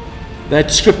 that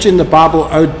scripture in the Bible,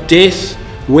 O death,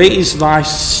 where is thy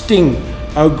sting?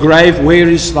 O grave, where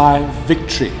is thy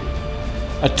victory?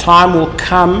 A time will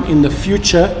come in the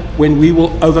future when we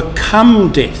will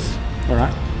overcome death, all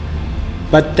right?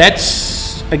 But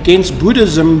that's against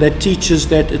Buddhism that teaches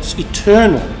that it's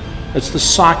eternal. It's the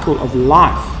cycle of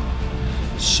life.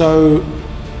 So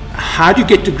how do you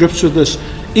get to grips with this?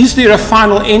 Is there a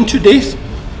final end to death,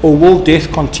 or will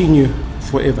death continue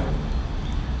forever?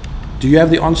 Do you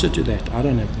have the answer to that? I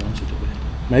don't have the answer to that.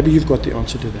 Maybe you've got the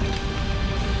answer to that.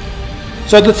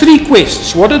 So the three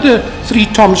quests, what are the three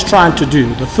Toms trying to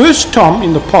do? The first Tom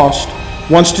in the past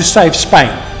wants to save Spain.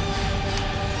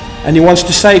 And he wants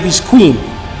to save his queen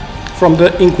from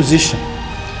the Inquisition.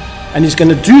 And he's going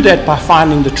to do that by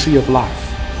finding the tree of life.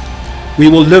 We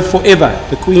will live forever.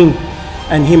 The queen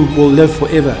and him will live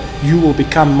forever. You will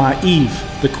become my Eve,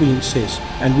 the queen says,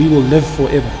 and we will live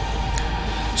forever.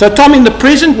 So Tom in the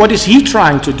present, what is he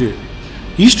trying to do?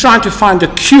 He's trying to find a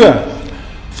cure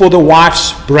for the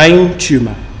wife's brain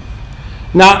tumor.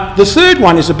 Now, the third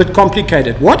one is a bit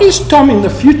complicated. What is Tom in the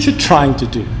future trying to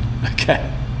do?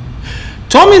 Okay.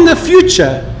 Tom in the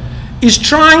future is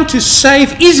trying to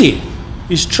save Izzy.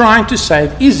 He's trying to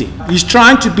save Izzy. He's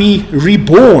trying to be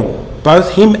reborn,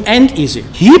 both him and Izzy.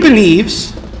 He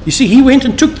believes, you see, he went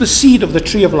and took the seed of the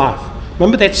tree of life.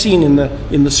 Remember that scene in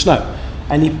the snow?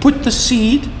 And he put the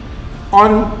seed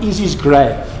on Izzy's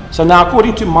grave. So now,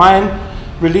 according to Mayan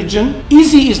religion,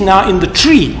 Izzy is now in the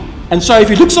tree. And so if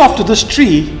he looks after this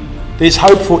tree, there's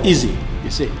hope for Izzy,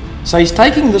 you see. So he's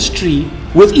taking this tree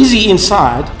with Izzy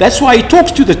inside. That's why he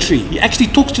talks to the tree. He actually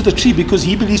talks to the tree because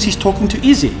he believes he's talking to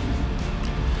Izzy.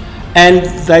 And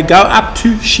they go up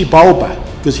to Shibalba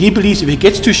because he believes if he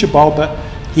gets to Shibalba,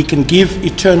 he can give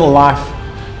eternal life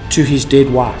to his dead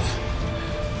wife.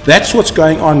 That's what's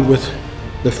going on with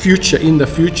the future. In the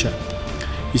future,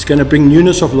 he's going to bring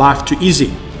newness of life to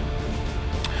Izzy.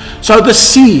 So the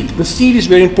seed is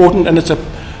very important, and it's a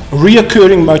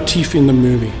reoccurring motif in the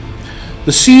movie.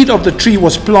 The seed of the tree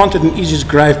was planted in Izzy's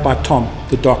grave by Tom,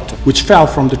 the doctor, which fell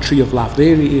from the tree of life.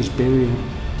 There he is burying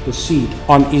the seed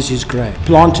on Izzy's grave,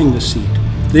 planting the seed.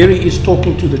 There he is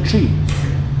talking to the tree.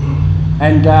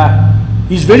 And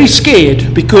he's very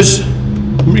scared because,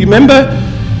 remember,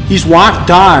 his wife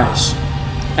dies.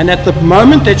 And at the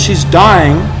moment that she's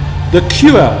dying, the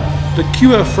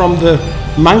cure from the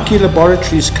monkey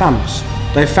laboratories comes.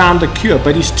 They found the cure,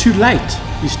 but he's too late.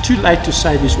 He's too late to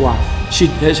save his wife. She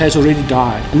has already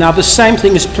died. And now the same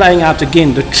thing is playing out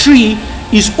again. The tree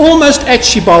is almost at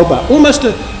Shibalba, almost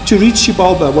to reach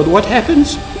Shibalba. But what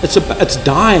happens? It's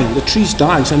dying. The tree's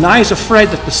dying. So now he's afraid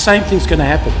that the same thing's going to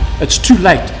happen. It's too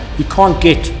late. He can't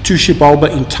get to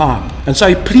Shibalba in time. And so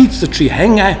he pleads the tree,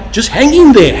 just hang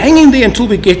in there until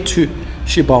we get to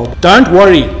Shibalba. Don't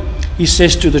worry, he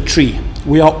says to the tree.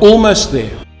 We are almost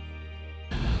there.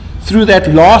 Through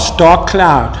that last dark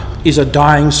cloud is a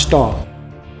dying star.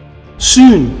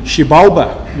 Soon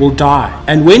Shibalba will die,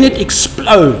 and when it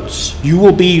explodes, you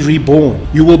will be reborn.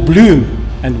 You will bloom,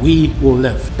 and we will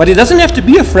live. But he doesn't have to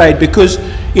be afraid, because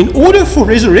in order for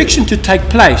resurrection to take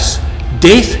place,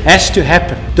 death has to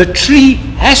happen. The tree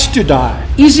has to die.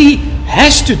 Izzy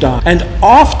has to die. And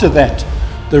after that,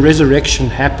 the resurrection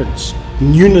happens.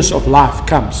 Newness of life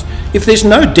comes. If there's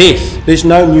no death, there's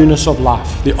no newness of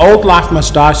life. The old life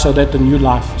must die so that the new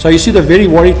life. So you see the very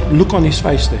worried look on his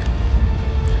face there.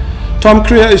 Tom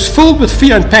Cruiser is filled with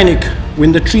fear and panic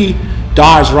when the tree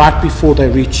dies right before they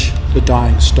reach the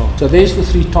dying star. So there's the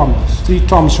three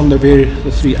Toms from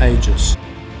the three ages.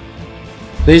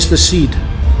 There's the seed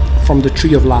from the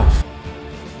tree of life.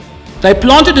 They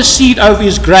planted a seed over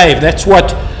his grave. That's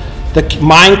what the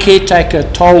mine caretaker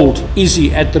told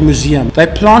Izzy at the museum. They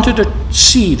planted a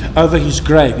seed over his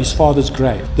grave, his father's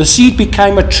grave. The seed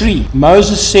became a tree.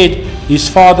 Moses said his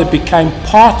father became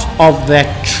part of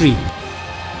that tree.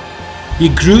 He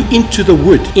grew into the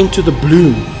wood, into the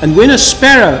bloom. And when a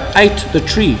sparrow ate the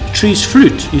tree's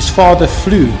fruit, his father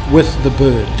flew with the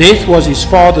bird. Death was his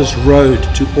father's road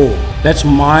to all. That's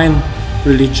mine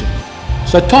religion.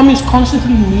 So Tom is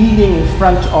constantly kneeling in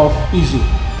front of Izzy.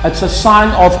 It's a sign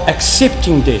of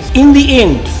accepting death. In the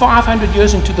end, 500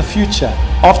 years into the future,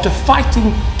 after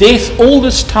fighting death all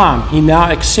this time, he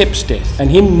now accepts death. And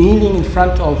him kneeling in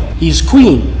front of his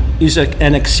queen is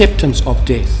an acceptance of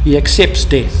death. He accepts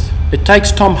death. It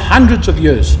takes Tom hundreds of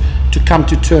years to come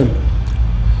to terms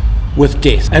with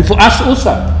death. And for us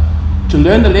also, to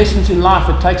learn the lessons in life,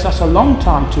 it takes us a long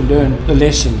time to learn the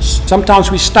lessons.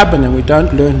 Sometimes we're stubborn and we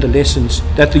don't learn the lessons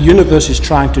that the universe is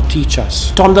trying to teach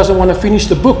us. Tom doesn't want to finish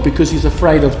the book because he's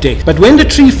afraid of death. But when the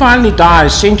tree finally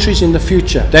dies, centuries in the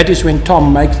future, that is when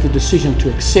Tom makes the decision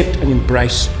to accept and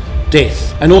embrace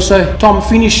death. And also, Tom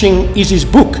finishing Izzy's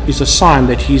book is a sign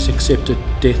that he's accepted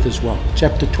death as well.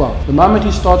 Chapter 12. The moment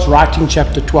he starts writing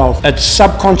chapter 12, it's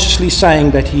subconsciously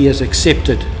saying that he has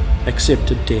accepted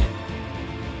death.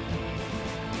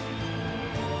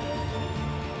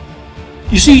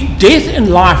 You see, death and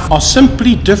life are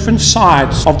simply different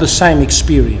sides of the same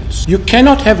experience. You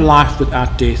cannot have life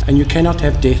without death, and you cannot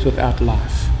have death without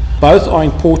life. Both are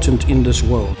important in this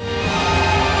world.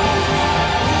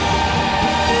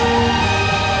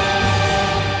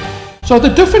 So the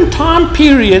different time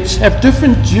periods have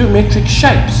different geometric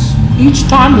shapes. Each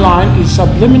timeline is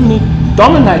subliminally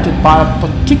dominated by a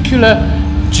particular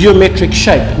geometric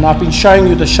shape. And I've been showing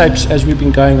you the shapes as we've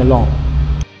been going along.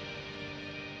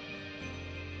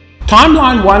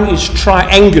 Timeline 1 is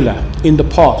triangular in the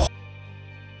past.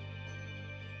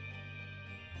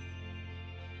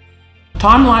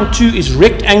 Timeline 2 is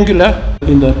rectangular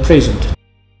in the present.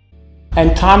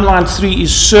 And timeline 3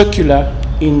 is circular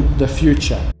in the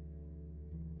future.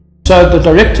 So the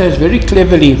director has very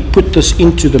cleverly put this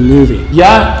into the movie.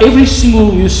 Yeah, every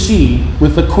scene you see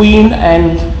with the Queen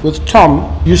and with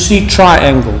Tom, you see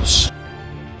triangles.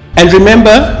 And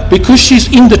remember, because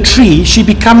she's in the tree, she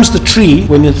becomes the tree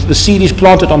when the seed is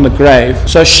planted on the grave.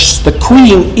 So the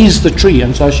Queen is the tree,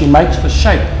 and so she makes the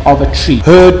shape of a tree.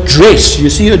 Her dress, you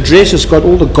see her dress has got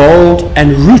all the gold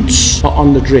and roots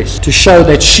on the dress to show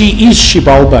that she is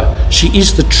Shibalba. She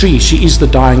is the tree. She is the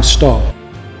dying star.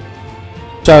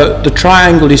 So the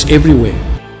triangle is everywhere.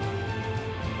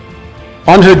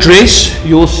 On her dress,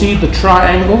 you'll see the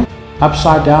triangle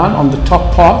upside down on the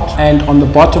top part and on the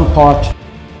bottom part.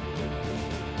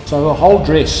 So her whole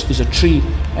dress is a tree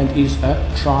and is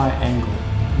a triangle.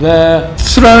 The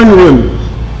throne room,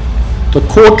 the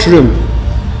courtroom,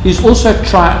 is also a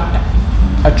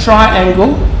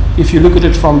triangle if you look at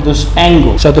it from this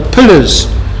angle. So the pillars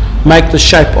make the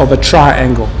shape of a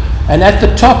triangle. And at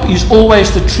the top is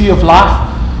always the tree of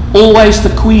life, always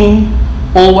the queen,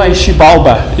 always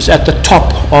Shibalba is at the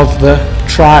top of the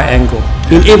triangle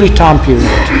in every time period.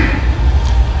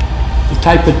 The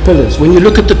tapered pillars. When you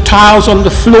look at the tiles on the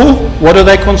floor, what do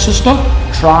they consist of?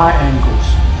 Triangles.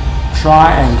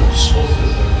 Triangles.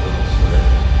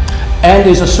 And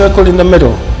there's a circle in the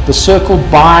middle. The circle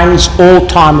binds all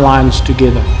timelines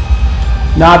together.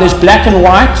 Now there's black and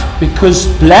white because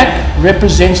black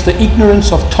represents the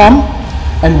ignorance of Tom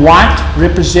and white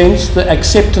represents the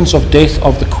acceptance of death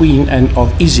of the queen and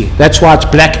of Izzy. That's why it's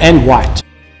black and white.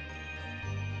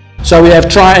 So we have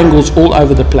triangles all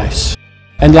over the place.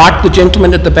 And like the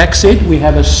gentleman at the back said, we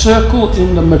have a circle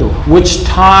in the middle which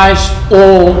ties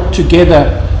all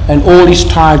together, and all is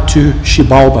tied to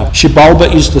Shibalba.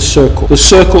 Shibalba is the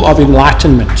circle of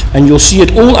enlightenment, and you'll see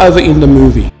it all over in the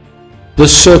movie. The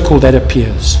circle that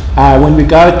appears. When we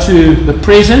go to the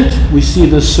present, we see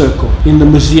this circle in the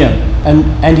museum,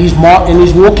 and he's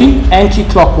walking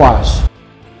anti-clockwise.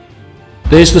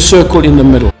 There's the circle in the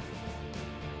middle.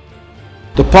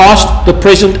 The past, the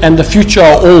present, and the future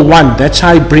are all one. That's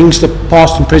how he brings the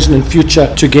past and present and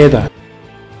future together.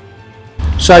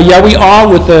 So here we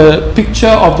are with the picture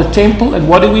of the temple, and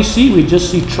what do we see? We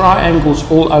just see triangles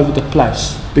all over the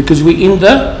place because we're in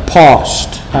the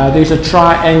past. There's a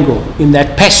triangle in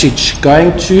that passage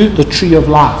going to the tree of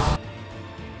life.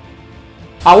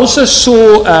 I also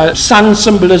saw sun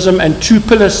symbolism and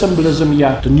two-pillar symbolism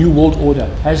here. The New World Order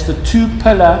has the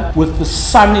two-pillar with the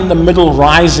sun in the middle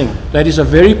rising. That is a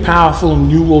very powerful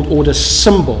New World Order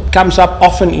symbol. It comes up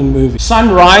often in movies. Sun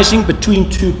rising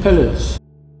between two pillars.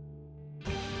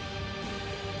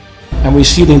 And we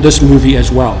see it in this movie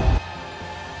as well.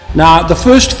 Now, the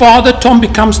first father, Tom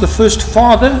becomes the first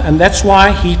father, and that's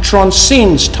why he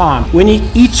transcends time. When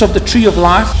he eats of the tree of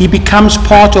life, he becomes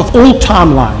part of all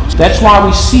timelines. That's why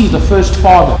we see the first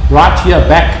father right here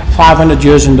back 500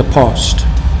 years in the past.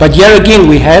 But here again,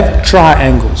 we have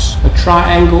triangles. A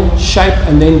triangle shape,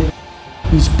 and then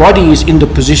his body is in the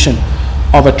position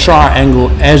of a triangle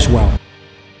as well.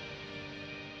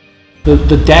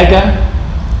 The dagger,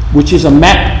 which is a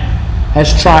map,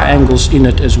 has triangles in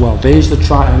it as well. There's the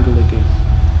triangle again.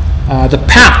 The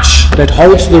pouch that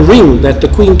holds the ring that the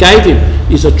queen gave him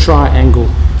is a triangle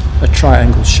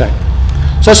shape.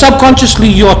 So subconsciously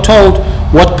you are told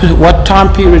what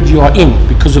time period you are in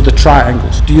because of the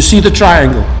triangles. Do you see the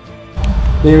triangle?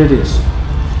 There it is.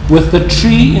 With the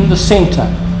tree in the center,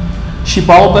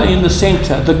 Shibalba in the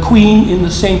center, the queen in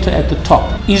the center at the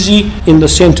top, Izzy in the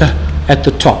center at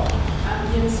the top.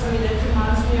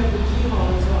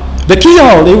 The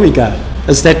keyhole, there we go.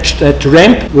 Is that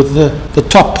ramp with the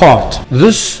top part.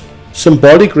 This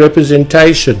symbolic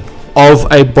representation of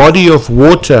a body of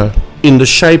water in the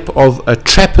shape of a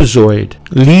trapezoid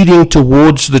leading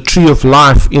towards the tree of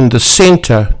life in the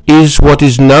center is what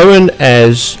is known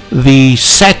as the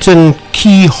Saturn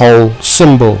keyhole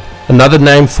symbol. Another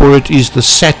name for it is the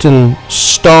Saturn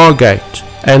Stargate.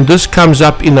 And this comes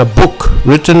up in a book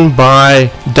written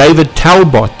by David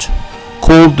Talbot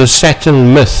called The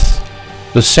Saturn Myth.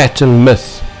 The Saturn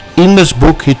Myth. In this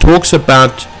book he talks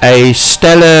about a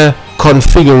stellar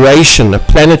configuration, a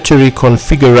planetary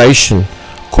configuration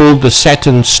called the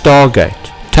Saturn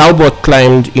Stargate. Talbot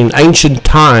claimed in ancient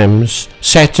times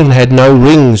Saturn had no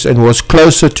rings and was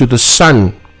closer to the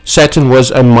Sun. Saturn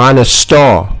was a minor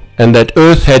star, and that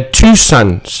Earth had two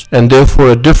suns and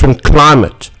therefore a different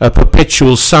climate, a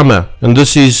perpetual summer. And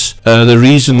this is the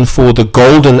reason for the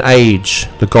Golden Age.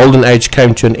 The Golden Age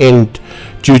came to an end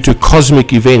due to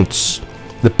cosmic events.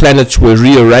 The planets were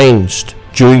rearranged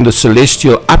during the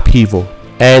celestial upheaval,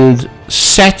 and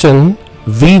Saturn,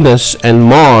 Venus and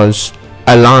Mars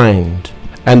aligned,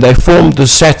 and they formed the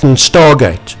Saturn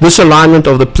Stargate. This alignment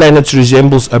of the planets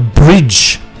resembles a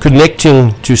bridge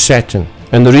connecting to Saturn.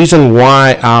 And the reason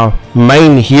why our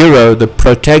main hero, the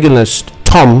protagonist,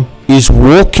 Tom, is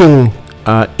walking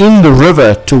in the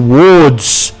river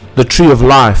towards the tree of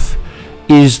life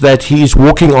is that he is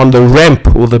walking on the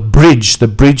ramp or the bridge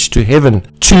to heaven,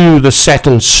 to the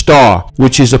Saturn star,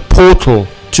 which is a portal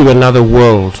to another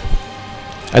world.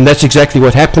 And that's exactly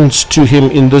what happens to him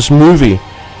in this movie.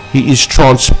 He is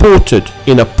transported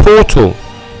in a portal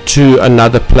to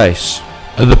another place,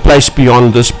 the place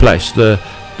beyond this place, the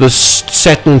this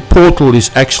Saturn portal is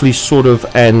actually sort of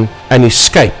an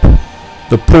escape,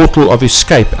 the portal of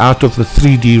escape out of the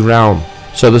 3D realm.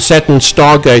 So the Saturn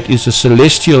Stargate is a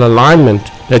celestial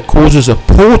alignment that causes a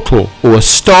portal or a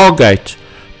stargate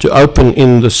to open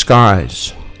in the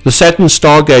skies. The Saturn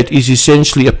Stargate is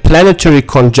essentially a planetary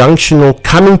conjunctional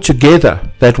coming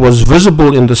together that was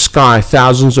visible in the sky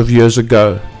thousands of years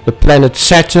ago. The planets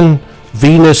Saturn,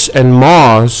 Venus and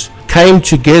Mars came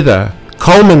together,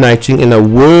 culminating in a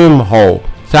wormhole.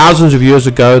 Thousands of years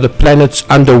ago, the planets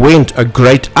underwent a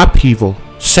great upheaval.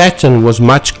 Saturn was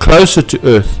much closer to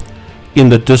Earth in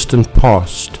the distant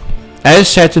past. As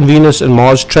Saturn, Venus and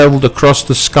Mars traveled across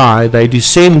the sky, they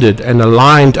descended and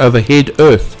aligned overhead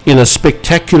Earth in a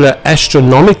spectacular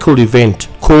astronomical event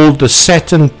called the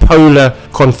Saturn Polar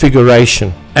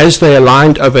Configuration. As they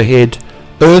aligned overhead,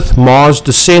 Earth, Mars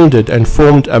descended and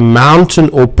formed a mountain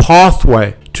or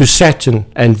pathway to Saturn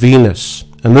and Venus.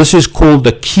 And this is called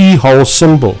the keyhole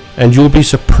symbol. And you'll be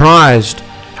surprised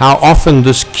how often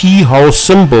this keyhole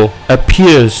symbol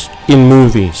appears in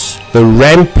movies. The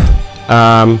ramp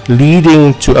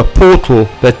leading to a portal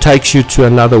that takes you to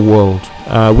another world.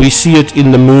 We see it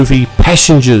in the movie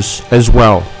Passengers as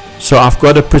well. So I've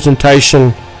got a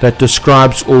presentation that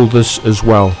describes all this as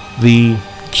well. The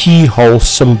keyhole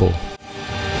symbol.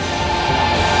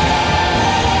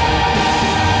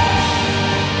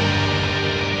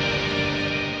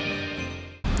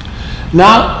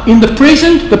 Now, in the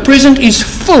present is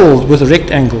filled with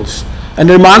rectangles. And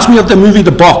it reminds me of the movie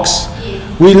The Box.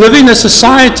 We live in a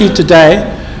society today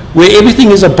where everything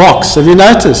is a box. Have you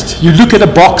noticed? You look at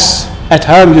a box at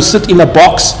home, you sit in a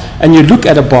box and you look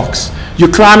at a box. You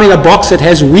climb in a box that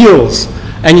has wheels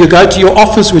and you go to your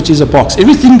office, which is a box.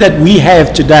 Everything that we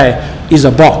have today is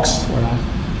a box.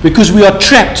 Because we are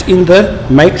trapped in the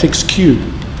matrix cube.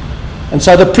 And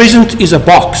so the present is a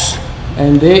box.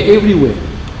 And they're everywhere.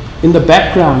 In the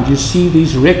background, you see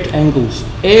these rectangles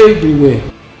everywhere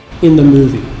in the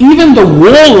movie. Even the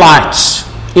wall lights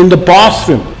in the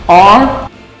bathroom are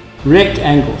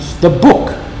rectangles. The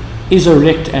book is a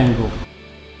rectangle.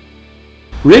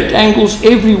 Rectangles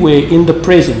everywhere in the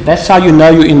present. That's how you know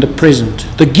you're in the present.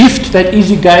 The gift that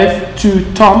Izzy gave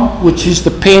to Tom, which is the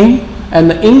pen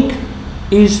and the ink,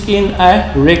 is in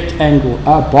a rectangle,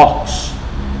 a box.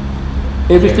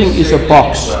 Everything is a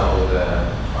box.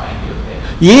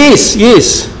 Yes,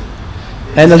 yes.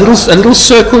 And a little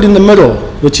circle in the middle,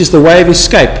 which is the way of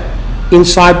escape,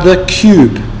 inside the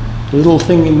cube, the little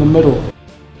thing in the middle.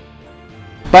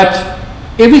 But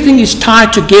everything is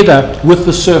tied together with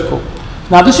the circle.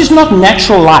 Now this is not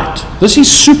natural light. This is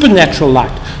supernatural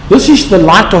light. This is the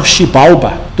light of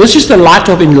Shibalba. This is the light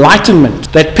of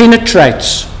enlightenment that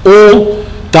penetrates all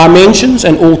dimensions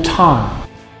and all time.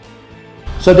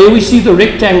 So there we see the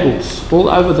rectangles all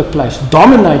over the place,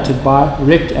 dominated by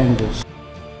rectangles.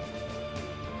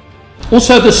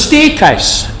 Also the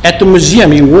staircase at the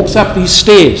museum, he walks up these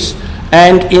stairs.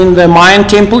 And in the Mayan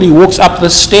temple, he walks up the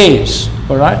stairs,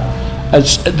 all right?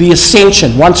 It's the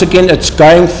ascension. Once again, it's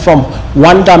going from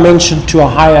one dimension to a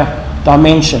higher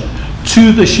dimension,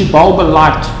 to the Shibalba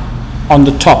light on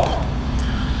the top.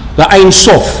 The Ein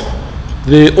Sof,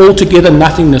 the altogether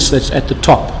nothingness that's at the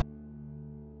top.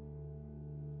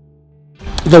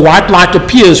 The white light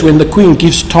appears when the Queen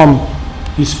gives Tom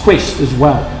his quest as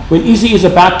well. When Izzy is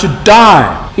about to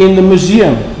die in the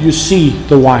museum, you see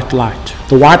the white light.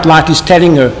 The white light is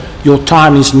telling her, your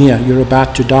time is near, you're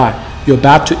about to die. You're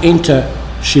about to enter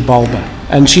Shibalba.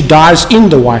 And she dies in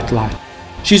the white light.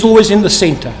 She's always in the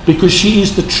center because she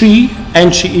is the tree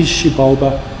and she is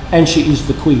Shibalba and she is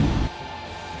the Queen.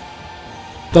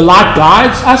 The light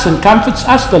guides us and comforts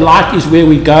us. The light is where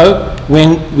we go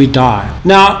when we die.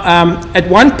 Now, at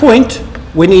one point,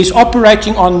 when he's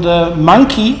operating on the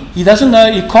monkey, he doesn't know,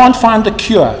 he can't find the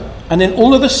cure. And then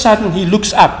all of a sudden, he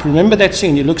looks up. Remember that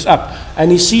scene? He looks up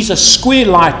and he sees a square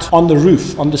light on the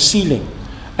roof, on the ceiling.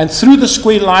 And through the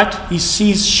square light, he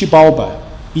sees Shibalba.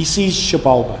 He sees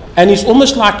Shibalba. And he's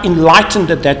almost like enlightened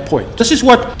at that point. This is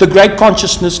what the great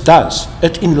consciousness does.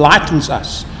 It enlightens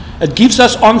us. It gives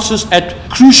us answers at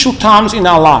crucial times in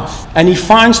our life. And he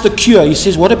finds the cure. He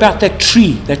says, what about that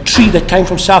tree that came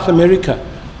from South America?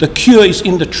 The cure is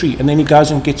in the tree. And then he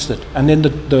goes and gets it. And then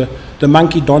the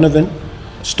monkey Donovan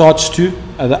starts to,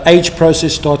 the age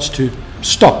process starts to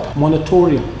stop,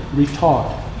 moratorium,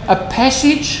 retard. A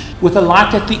passage with a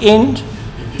light at the end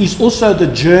is also the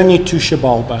journey to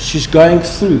Shibalba. She's going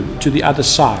through to the other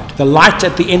side. The light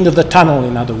at the end of the tunnel,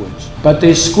 in other words. But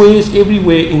there's squares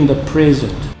everywhere in the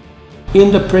present.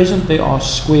 In the present, there are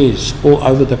squares all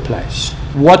over the place.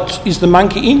 What is the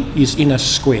monkey in? He's in a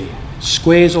square.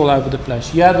 Squares all over the place.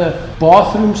 Here the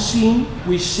bathroom scene,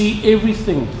 we see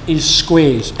everything is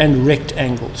squares and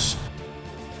rectangles.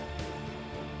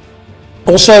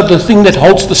 Also the thing that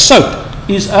holds the soap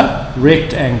is a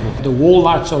rectangle. The wall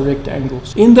lights are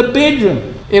rectangles. In the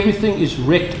bedroom, everything is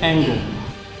rectangle,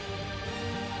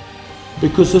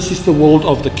 because this is the world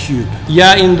of the cube.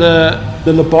 Yeah, in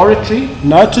the laboratory,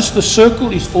 notice the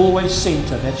circle is always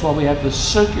center. That's why we have the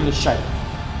circular shape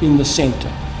in the center,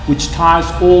 which ties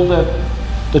all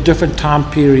the different time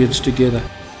periods together.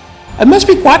 It must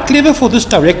be quite clever for this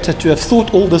director to have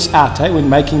thought all this out when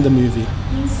making the movie.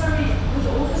 Sorry, with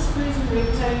all the squares and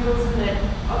rectangles and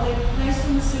that, are they placed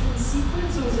in a certain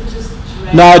sequence or is it just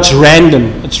random? No, it's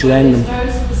random. It's random.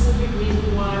 There's no specific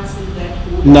reason why it's in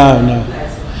that order? No.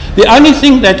 The only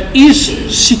thing that is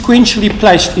sequentially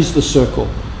placed is the circle.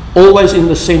 Always in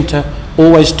the center,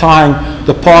 always tying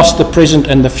the past, the present,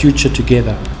 and the future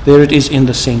together. There it is in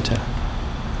the center.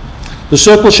 The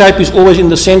circle shape is always in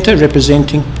the center,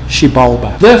 representing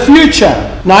Xibalba. The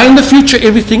future. Now in the future,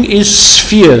 everything is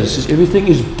spheres, everything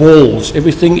is balls,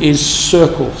 everything is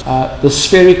circles, the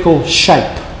spherical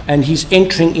shape. And he's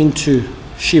entering into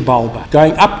Xibalba,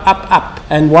 going up, up, up.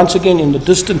 And once again, in the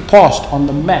distant past, on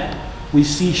the map, we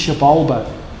see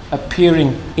Xibalba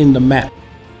appearing in the map.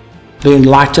 The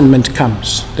enlightenment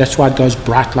comes. That's why it goes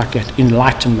bright like that,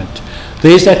 enlightenment.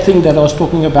 There's that thing that I was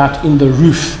talking about in the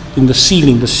roof, in the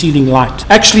ceiling light.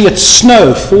 Actually, it's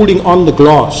snow falling on the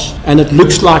glass, and it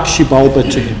looks like Xibalba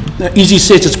to him. Now, Izzy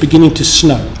says it's beginning to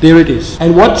snow. There it is.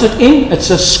 And what's it in? It's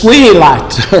a square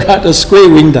light, right? A square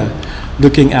window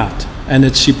looking out, and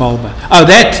it's Xibalba. Oh,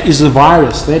 that is the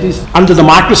virus. That is under the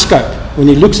microscope. When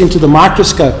he looks into the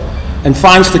microscope and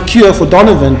finds the cure for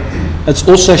Donovan, it's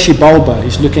also Xibalba.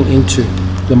 He's looking into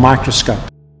the microscope.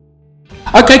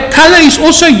 Okay, color is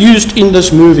also used in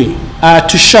this movie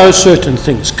to show certain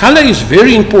things. Color is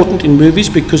very important in movies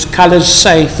because colors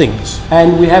say things.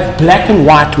 And we have black and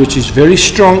white, which is very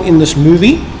strong in this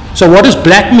movie. So what does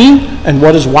black mean and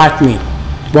what does white mean?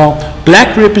 Well,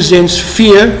 black represents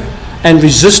fear and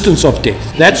resistance of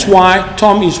death. That's why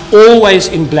Tom is always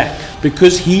in black,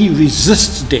 because he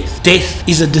resists death. Death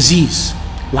is a disease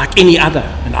like any other,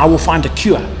 and I will find a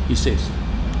cure, he says.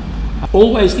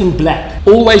 Always in black,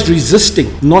 always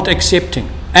resisting, not accepting.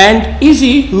 And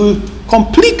Izzy, who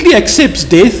completely accepts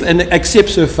death and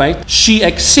accepts her fate, she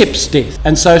accepts death.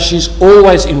 And so she's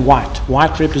always in white.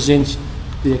 White represents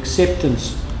the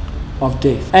acceptance of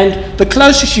death. And the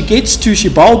closer she gets to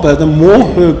Xibalba, the more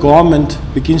her garment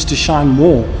begins to shine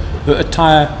more. Her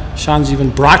attire shines even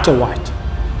brighter white.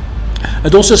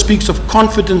 It also speaks of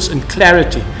confidence and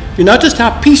clarity. You noticed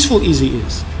how peaceful Izzy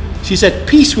is. She's at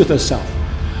peace with herself.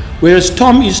 Whereas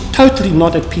Tom is totally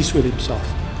not at peace with himself.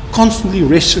 Constantly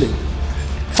wrestling,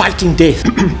 fighting death.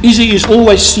 Izzy is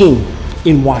always seen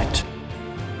in white.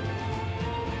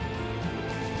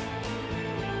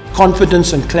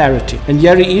 Confidence and clarity. And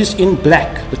here he is in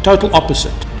black, the total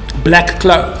opposite. Black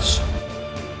clothes.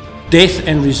 Death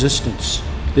and resistance.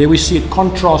 There we see it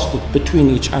contrasted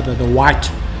between each other, the white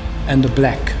and the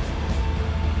black.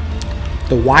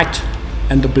 The white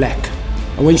and the black.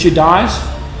 And when she dies,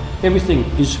 everything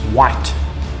is white.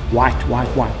 White, white,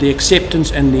 white. The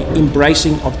acceptance and the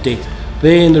embracing of death.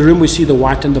 There in the room we see the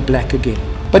white and the black again.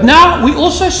 But now we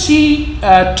also see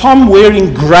Tom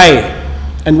wearing grey.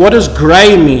 And what does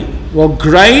grey mean? Well,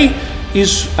 grey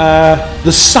is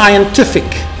the scientific,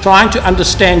 trying to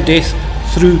understand death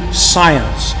through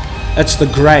science. That's the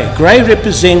grey. Grey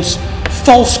represents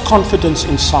false confidence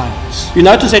in science. You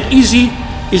notice that Izzy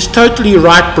is totally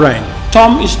right brain.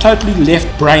 Tom is totally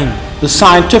left brain. The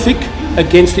scientific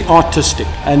against the artistic.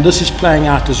 And this is playing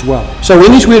out as well. So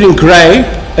when he's wearing grey,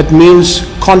 it means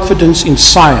confidence in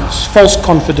science. False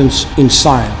confidence in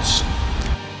science.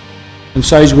 And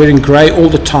so he's wearing grey all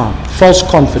the time. False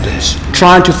confidence.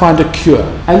 Trying to find a cure.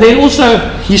 And then also,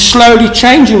 he's slowly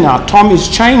changing now. Tom is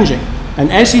changing.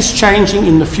 And as he's changing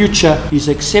in the future, his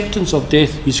acceptance of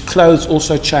death, his clothes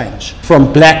also change.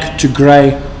 From black to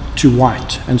grey to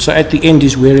white. And so at the end,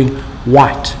 he's wearing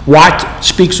white. White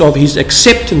speaks of his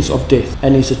acceptance of death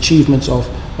and his achievements of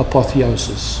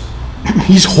apotheosis.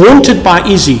 He's haunted by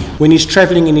Izzy when he's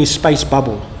traveling in his space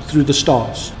bubble through the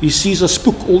stars. He sees a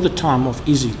spook all the time of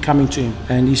Izzy coming to him,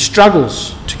 and he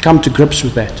struggles to come to grips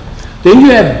with that. Then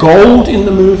you have gold in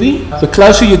the movie. The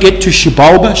closer you get to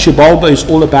Xibalba, Xibalba is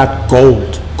all about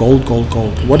gold. Gold, gold,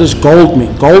 gold. What does gold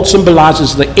mean? Gold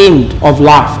symbolizes the end of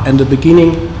life and the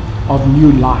beginning of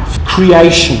new life.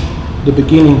 Creation, the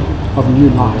beginning of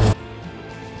new life.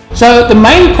 So the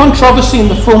main controversy in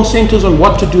the film centers on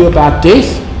what to do about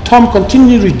death. Tom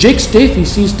continually rejects death. He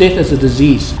sees death as a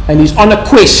disease, and he's on a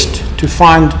quest to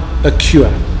find a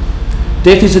cure.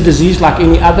 Death is a disease like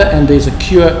any other, and there's a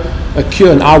cure,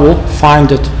 and I will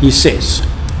find it, he says.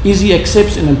 Izzy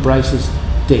accepts and embraces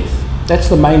death. That's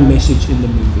the main message in the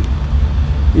movie.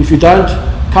 If you don't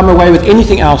come away with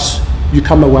anything else, you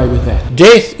come away with that.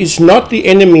 Death is not the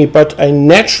enemy, but a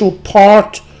natural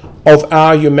part of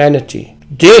our humanity.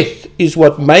 Death is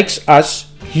what makes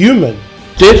us human.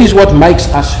 Death is what makes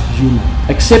us human.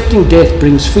 Accepting death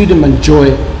brings freedom and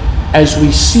joy as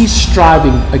we cease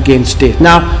striving against death.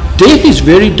 Now, death is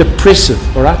very depressive,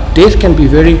 all right? Death can be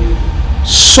very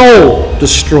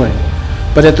soul-destroying,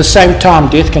 but at the same time,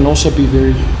 death can also be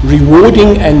very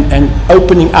rewarding and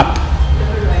opening up,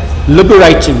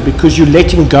 liberating, because you're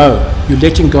letting go. You're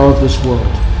letting go of this world.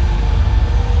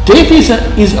 Death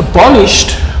is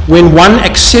abolished when one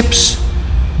accepts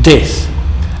death,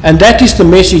 and that is the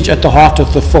message at the heart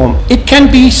of the film. It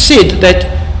can be said that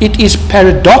it is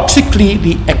paradoxically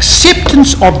the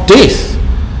acceptance of death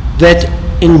that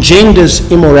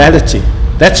engenders immorality.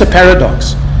 That's a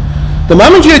paradox. The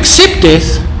moment you accept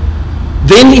death,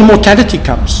 then immortality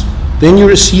comes. Then you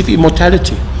receive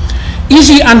immortality.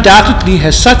 Izzy undoubtedly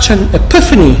has such an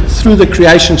epiphany through the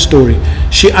creation story.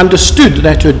 She understood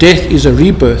that her death is a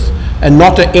rebirth and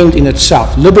not an end in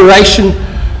itself. Liberation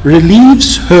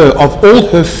relieves her of all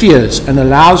her fears and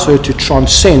allows her to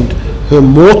transcend her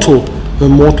mortal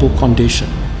condition.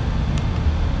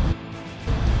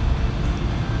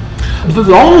 The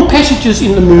long passages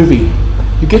in the movie,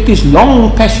 you get these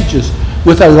long passages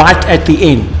with a light at the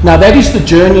end. Now that is the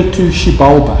journey to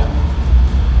Xibalba.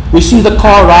 We see the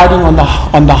car riding on the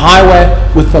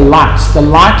highway with the lights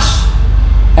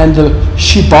and the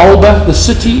Xibalba, the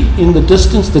city in the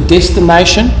distance, the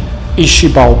destination is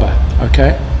Xibalba.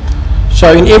 Okay,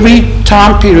 so in every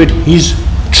time period he's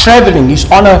traveling, he's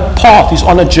on a path, he's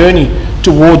on a journey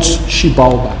towards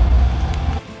Xibalba.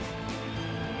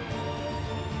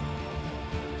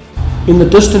 In the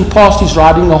distant past he's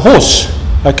riding a horse,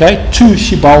 okay, to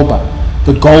Xibalba,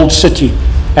 the gold city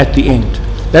at the end.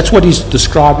 That's what he's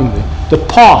describing there, the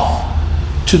path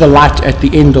to the light at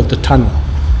the end of the tunnel.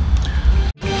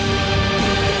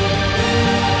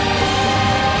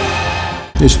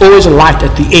 There's always a light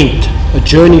at the end, a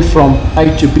journey from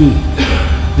A to B.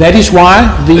 That is why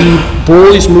the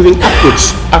ball is moving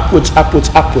upwards,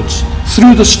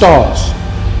 through the stars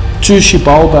to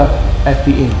Xibalba at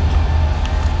the end.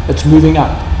 It's moving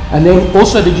up. And then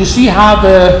also, did you see how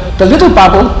the little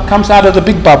bubble comes out of the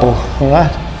big bubble? All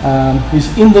right.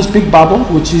 He's in this big bubble,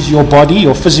 which is your body,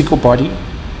 your physical body.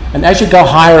 And as you go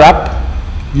higher up,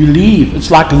 you leave.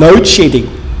 It's like load shedding.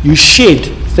 You shed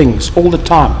things all the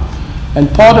time. And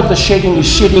part of the shedding is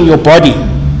shedding your body.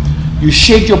 You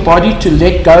shed your body to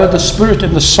let go of the spirit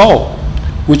and the soul,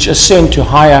 which ascend to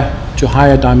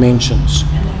higher dimensions.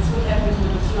 And that's what happened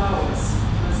with the flowers,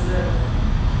 was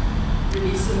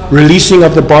the releasing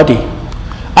of the body.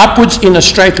 Upwards in a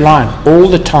straight line, all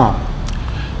the time.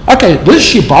 Okay,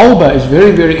 this Xibalba is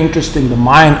very, very interesting, the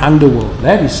Mayan underworld.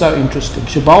 That is so interesting.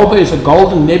 Xibalba is a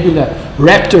golden nebula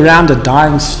wrapped around a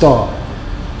dying star.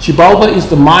 Xibalba is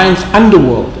the Mayans'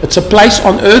 underworld. It's a place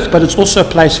on earth, but it's also a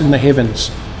place in the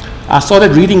heavens. I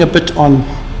started reading a bit on,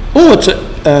 it's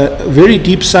a very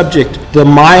deep subject, the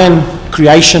Mayan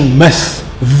creation myth.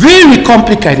 Very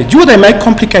complicated. They make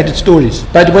complicated stories.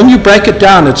 But when you break it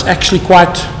down, it's actually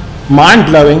quite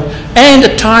mind-blowing, and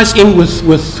it ties in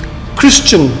with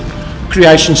Christian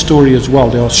creation story as well.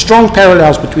 There are strong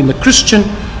parallels between the Christian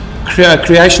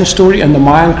creation story and the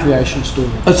Mayan creation story.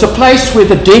 It's a place where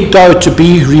the dead go to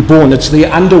be reborn. It's the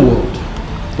underworld,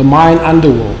 the Mayan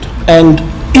underworld. And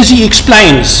Izzy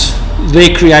explains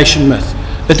their creation myth.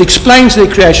 It explains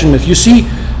their creation myth. You see,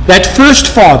 that first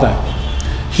father,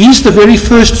 he's the very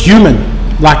first human,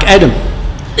 like Adam.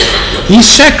 He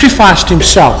sacrificed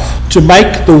himself to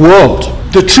make the world.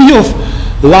 The tree of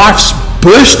life's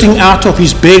bursting out of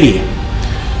his belly.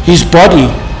 His body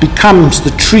becomes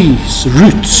the tree's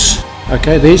roots.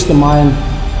 Okay, there's the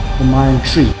Mayan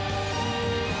tree.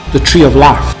 The tree of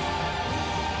life.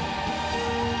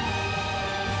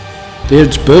 There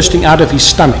it's bursting out of his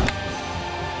stomach.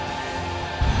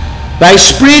 They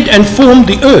spread and formed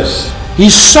the earth.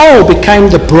 His soul became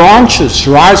the branches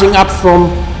rising up from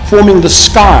forming the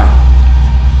sky.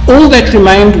 All that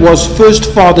remained was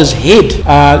first father's head,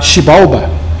 Xibalba.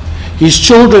 His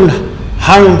children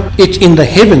hung it in the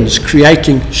heavens,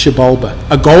 creating Xibalba,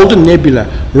 a golden nebula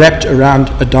wrapped around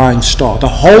a dying star. The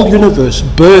whole universe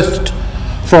birthed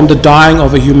from the dying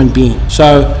of a human being.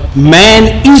 So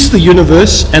man is the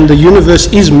universe, and the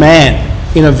universe is man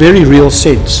in a very real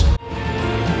sense.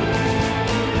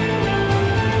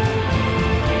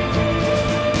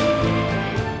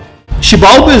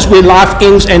 Xibalba is where life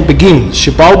ends and begins.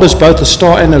 Xibalba is both a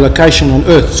star and a location on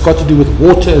earth. It's got to do with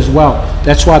water as well.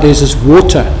 That's why there's this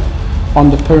water on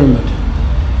the pyramid,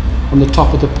 on the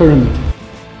top of the pyramid.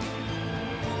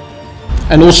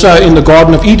 And also in the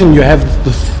Garden of Eden, you have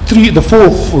the four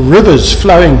rivers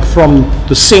flowing from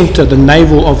the center, the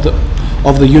navel of the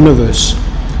universe,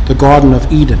 the Garden of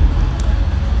Eden.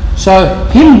 So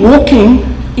him walking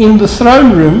in the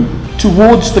throne room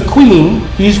towards the queen,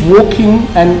 he's walking,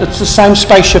 and it's the same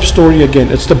spaceship story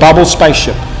again. It's the bubble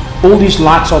spaceship. All these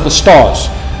lights are the stars,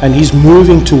 and he's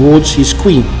moving towards his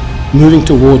queen, moving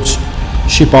towards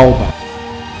Xibalba.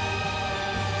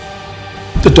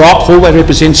 The dark hallway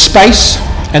represents space,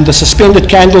 and the suspended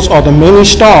candles are the many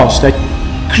stars that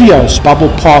Creo's bubble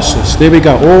passes. There we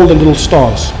go, all the little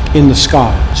stars in the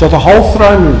sky. So the whole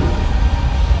throne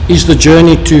room is the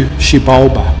journey to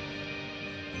Xibalba.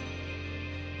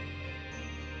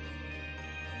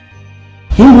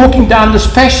 Him walking down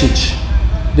this passage,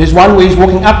 there's one where he's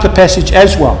walking up the passage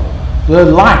as well. The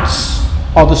lights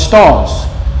are the stars,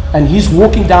 and he's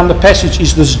walking down the passage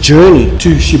is this journey to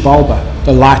Xibalba,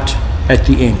 the light at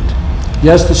the end.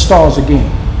 Here's the stars again.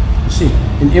 You see,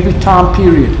 in every time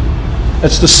period,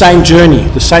 it's the same journey.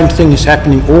 The same thing is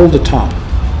happening all the time.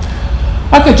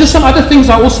 Okay, just some other things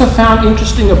I also found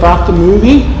interesting about the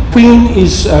movie. Queen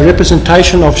is a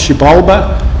representation of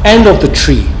Xibalba and of the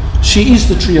tree. She is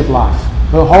the tree of life.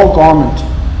 Her whole garment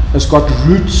has got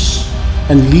roots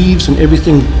and leaves and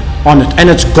everything on it, and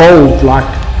it's gold like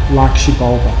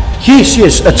Xibalba. Yes,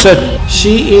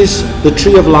 she is the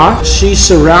tree of life. She's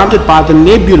surrounded by the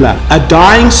nebula, a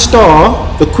dying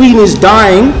star. The queen is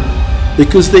dying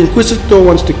because the Inquisitor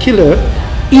wants to kill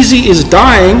her. Izzy is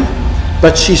dying,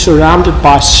 but she's surrounded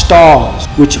by stars,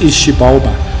 which is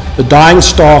Xibalba. The dying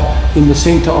star in the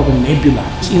center of a nebula.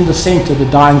 It's in the center, the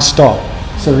dying star,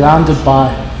 surrounded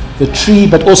by the tree,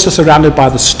 but also surrounded by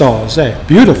the stars.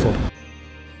 Beautiful.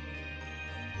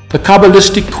 The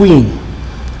Kabbalistic queen,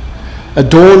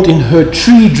 adorned in her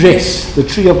tree dress, the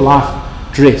tree of life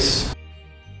dress.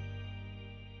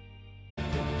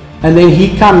 And then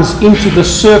he comes into the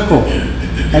circle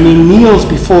and he kneels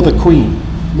before the queen.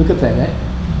 Look at that,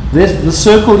 The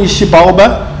circle is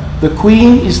Xibalba, the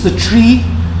queen is the tree,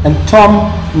 and Tom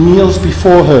kneels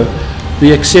before her,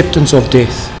 the acceptance of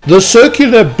death. The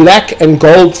circular black and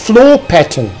gold floor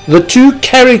pattern, the two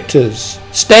characters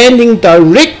standing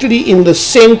directly in the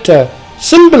center,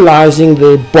 symbolizing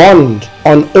their bond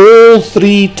on all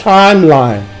three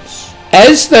timelines.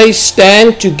 As they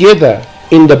stand together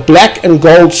in the black and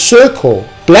gold circle,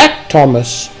 Black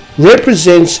Thomas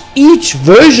represents each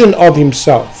version of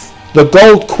himself. The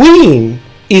Gold Queen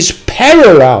is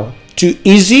parallel to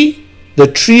Izzy, the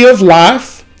Tree of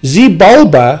Life,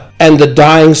 Xibalba, and the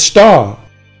Dying Star.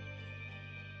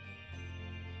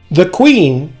 The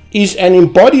Queen is an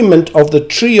embodiment of the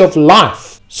Tree of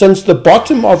Life, since the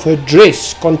bottom of her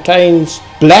dress contains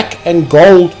black and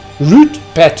gold root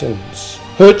patterns.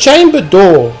 Her chamber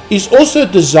door is also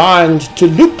designed to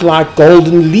look like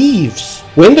golden leaves.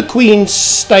 When the Queen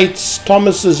states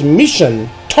Thomas's mission,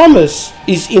 Thomas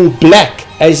is in black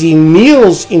as he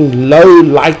kneels in low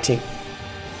lighting.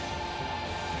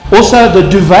 Also the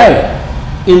duvet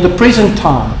in the present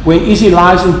time, when Izzy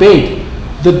lies in bed,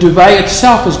 the duvet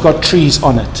itself has got trees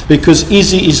on it because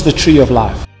Izzy is the tree of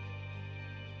life.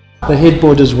 The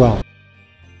headboard as well.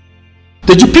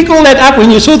 Did you pick all that up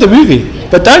when you saw the movie?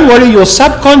 But don't worry, your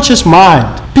subconscious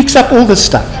mind picks up all this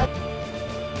stuff.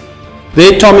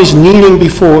 There Tom is kneeling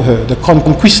before her, the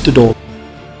conquistador.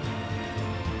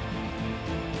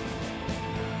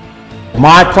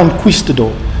 My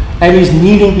conquistador. And he's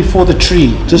kneeling before the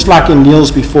tree, just like he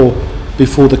kneels before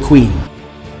the queen.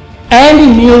 And he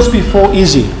kneels before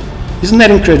Izzy. Isn't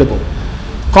that incredible?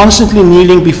 Constantly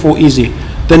kneeling before Izzy.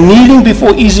 The kneeling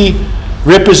before Izzy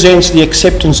represents the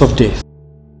acceptance of death.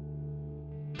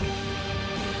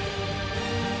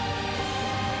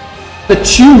 The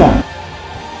tumor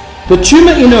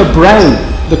in her brain,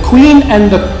 the queen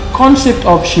and the concept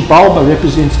of Xibalba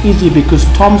represents Izzy because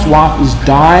Tom's wife is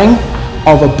dying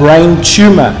of a brain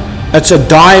tumor. It's a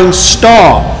dying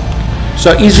star.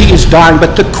 So Izzy is dying,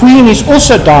 but the queen is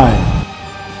also dying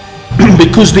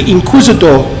because the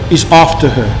Inquisitor is after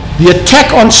her. The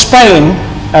attack on Spain,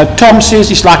 Tom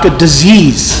says, is like a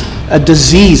disease, a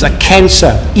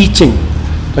cancer eating.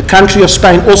 The country of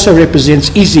Spain also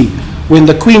represents Izzy. When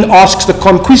the queen asks the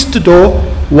conquistador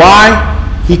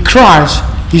why he cries,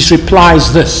 his reply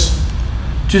is this: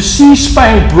 to see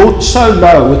Spain brought so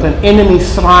low with an enemy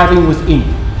thriving within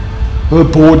her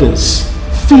borders,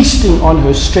 feasting on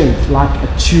her strength like a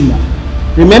tumor.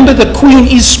 Remember, the queen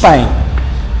is Spain.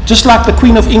 Just like the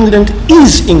Queen of England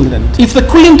is England. If the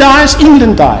Queen dies,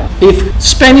 England dies. If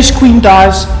Spanish Queen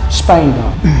dies, Spain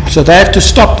dies. So they have to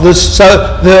stop this.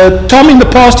 So the Tom in the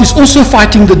past is also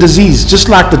fighting the disease, just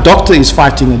like the doctor is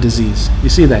fighting a disease. You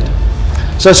see that?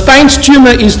 So Spain's tumor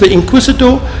is the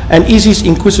Inquisitor, and Izzy's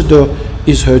Inquisitor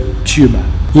is her tumor.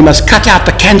 He must cut out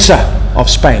the cancer of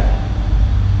Spain.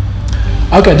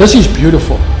 Okay, this is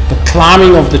beautiful. The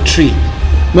climbing of the tree.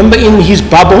 Remember in his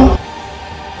bubble?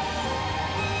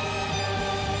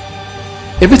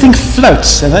 Everything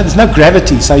floats, and there's no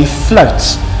gravity, so he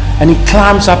floats. And he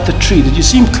climbs up the tree. Did you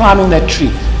see him climbing that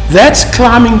tree? That's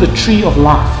climbing the tree of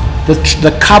life.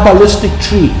 The Kabbalistic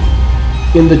tree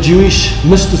in the Jewish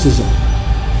mysticism.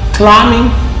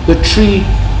 Climbing the tree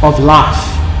of life.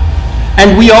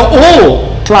 And we are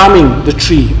all climbing the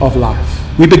tree of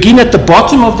life. We begin at the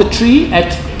bottom of the tree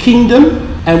at kingdom,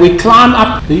 and we climb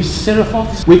up these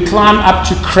seraphos. We climb up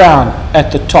to crown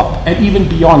at the top, and even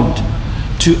beyond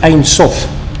to Ein Sof,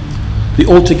 the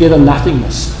altogether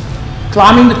nothingness.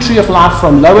 Climbing the tree of life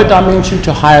from lower dimension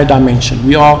to higher dimension.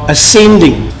 We are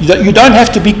ascending. You don't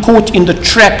have to be caught in the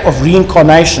trap of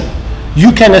reincarnation.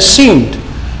 You can ascend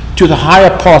to the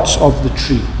higher parts of the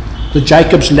tree. The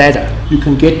Jacob's ladder. You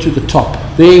can get to the top.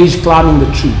 There he's climbing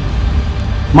the tree.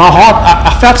 My heart,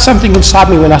 I felt something inside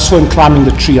me when I saw him climbing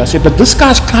the tree. I said, but this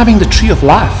guy's climbing the tree of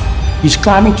life. He's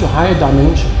climbing to higher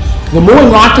dimensions. The more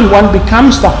enlightened one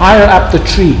becomes, the higher up the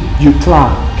tree you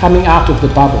climb, coming out of the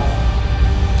bubble.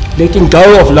 Letting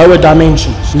go of lower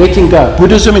dimensions. Letting go.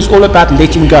 Buddhism is all about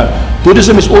letting go.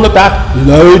 Buddhism is all about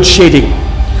load shedding.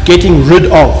 Getting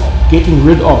rid of. Getting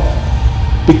rid of.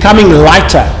 Becoming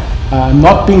lighter.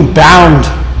 Not being bound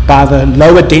by the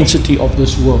lower density of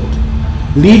this world.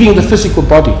 Leaving the physical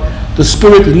body. The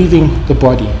spirit leaving the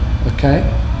body. Okay?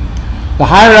 The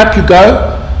higher up you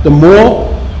go, the more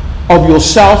of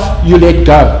yourself you let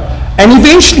go. And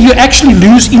eventually you actually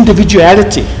lose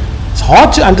individuality. It's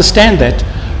hard to understand that.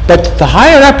 But the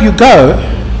higher up you go,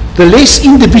 the less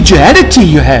individuality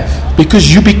you have,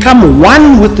 because you become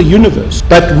one with the universe.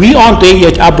 But we aren't there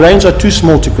yet. Our brains are too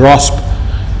small to grasp.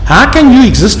 How can you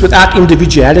exist without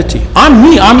individuality? I'm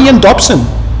me. I'm Ian Dobson.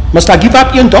 Must I give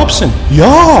up Ian Dobson?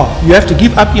 Yeah, you have to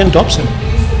give up Ian Dobson.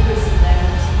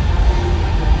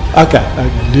 Okay,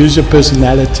 lose your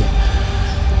personality.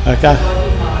 Okay.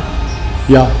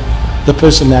 Yeah, the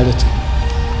personality.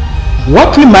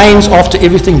 What remains after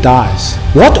everything dies?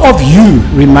 What of you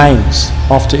remains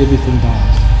after everything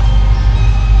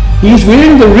dies? He's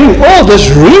wearing the ring. Oh, this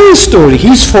ring story.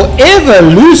 He's forever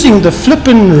losing the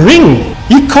flippin' ring.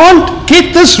 He can't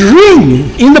get this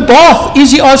ring. In the bath,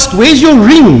 Izzy asked, where's your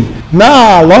ring?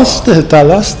 Nah, I lost it. I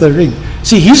lost the ring.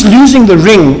 See, his losing the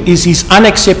ring is his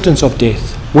unacceptance of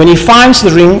death. When he finds the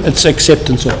ring, it's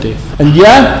acceptance of death. And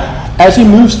yeah, as he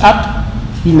moves up,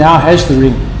 he now has the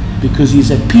ring. Because he's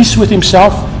at peace with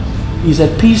himself, he's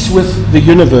at peace with the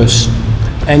universe,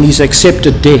 and he's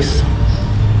accepted death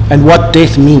and what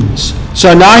death means.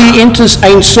 So now he enters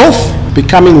Ein Sof,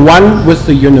 becoming one with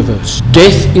the universe.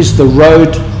 Death is the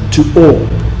road to all.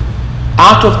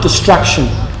 Out of destruction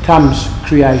comes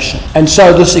creation. And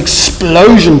so this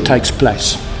explosion takes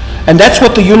place. And that's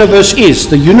what the universe is.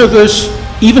 The universe,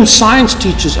 even science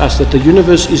teaches us that the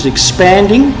universe is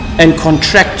expanding and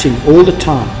contracting all the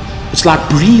time. It's like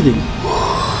breathing.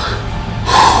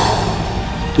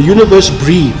 The universe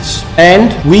breathes.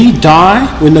 And we die.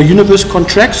 When the universe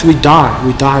contracts, we die.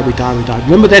 We die, we die, we die.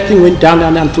 Remember that thing went down,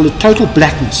 down, down until the total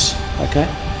blackness. Okay?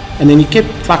 And then he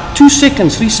kept like 2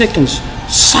 seconds, 3 seconds,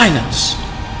 silence.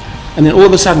 And then all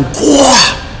of a sudden,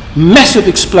 massive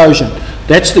explosion.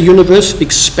 That's the universe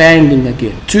expanding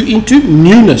again into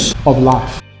newness of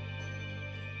life.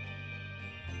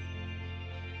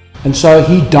 And so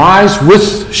he dies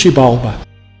with Shibalba.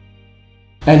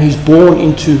 And he's born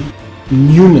into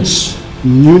newness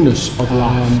of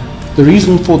life. The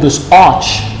reason for this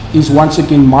arch is once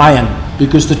again Mayan,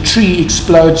 because the tree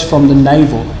explodes from the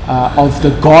navel of the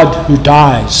God who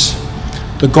dies.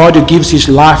 The God who gives his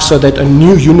life so that a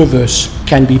new universe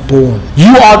can be born.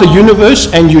 You are the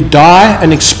universe, and you die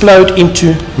and explode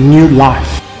into new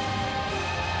life.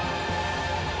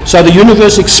 So the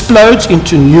universe explodes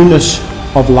into newness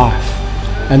of life,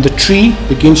 and the tree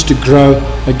begins to grow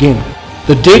again.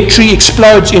 The dead tree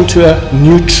explodes into a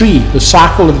new tree. The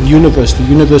cycle of the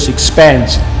universe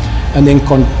expands and then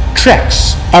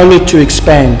contracts, only to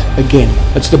expand again.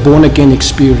 It's the born again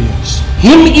experience.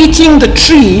 Him eating the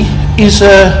tree is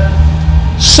a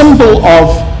symbol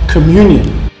of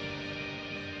communion.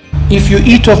 If you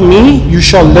eat of me, you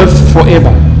shall live forever.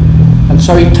 And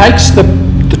so he takes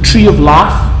the tree of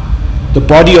life, the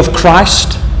body of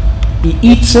Christ, he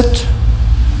eats it,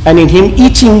 And in him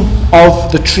eating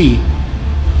of the tree,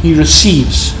 he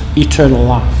receives eternal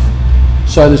life.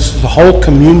 So this is the whole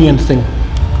communion thing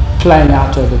playing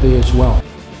out over there as well.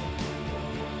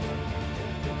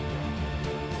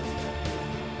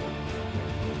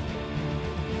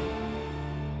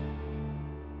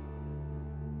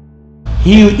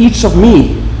 He who eats of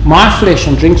me, my flesh,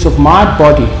 and drinks of my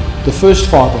body, the first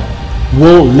Father,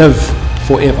 will live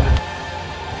forever.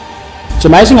 It's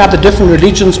amazing how the different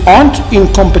religions aren't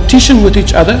in competition with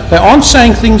each other. They aren't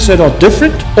saying things that are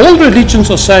different. All religions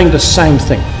are saying the same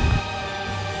thing.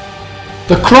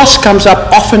 The cross comes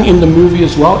up often in the movie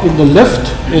as well. In the lift,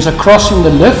 there's a cross in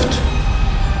the lift,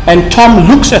 and Tom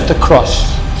looks at the cross.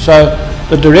 So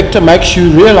the director makes you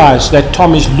realize that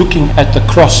Tom is looking at the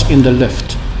cross in the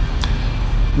lift.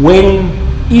 When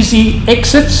Izzy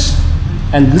exits,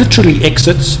 and literally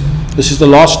exits, this is the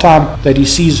last time that he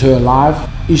sees her alive,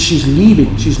 is she's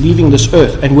leaving this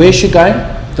earth. And where's she going?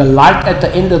 The light at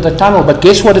the end of the tunnel. But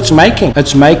guess what it's making?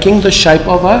 It's making the shape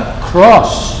of a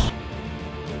cross.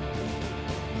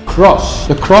 Cross.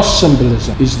 The cross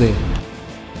symbolism is there.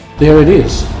 There it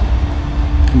is.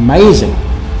 Amazing.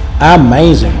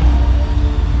 Amazing.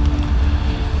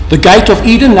 The gate of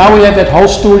Eden, now we have that whole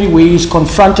story where he's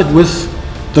confronted with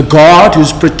the God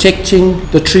who's protecting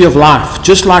the tree of life.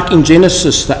 Just like in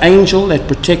Genesis, the angel that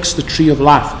protects the tree of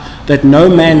life, that no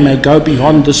man may go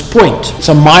beyond this point. It's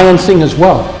a Mayan thing as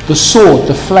well. The sword,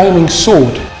 the flaming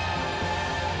sword.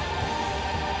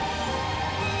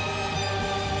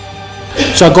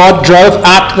 So God drove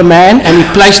out the man, and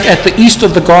he placed at the east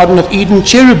of the Garden of Eden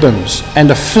cherubims and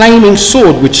a flaming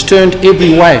sword which turned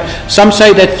every way. Some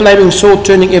say that flaming sword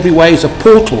turning every way is a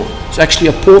portal. It's actually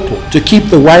a portal to keep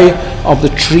the way of the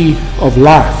tree of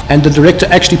life. And the director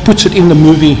actually puts it in the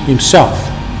movie himself.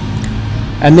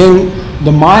 And then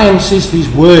the Mayan says these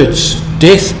words,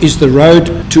 death is the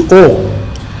road to all.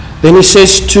 Then he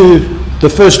says to the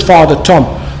first father, Tom,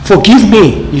 forgive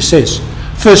me, he says.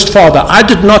 First father, I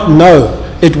did not know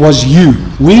it was you.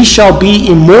 We shall be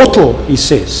immortal, he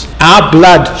says. Our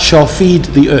blood shall feed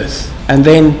the earth. And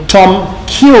then Tom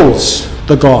kills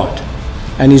the god,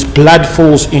 and his blood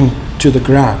falls into the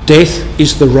ground. Death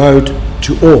is the road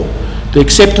to all. The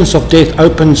acceptance of death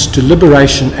opens to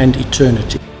liberation and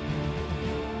eternity.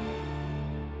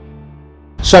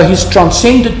 So he's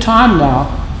transcended time now,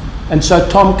 and so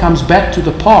Tom comes back to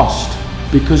the past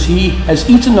because he has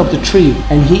eaten of the tree,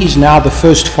 and he is now the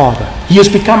first father. He has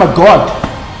become a god,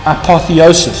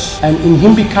 apotheosis, and in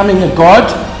him becoming a god,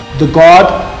 the god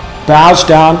bows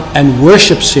down and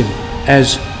worships him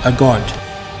as a god.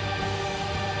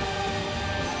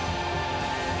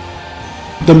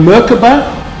 The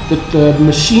Merkaba, the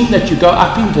machine that you go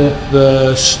up in,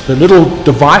 the little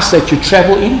device that you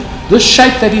travel in, this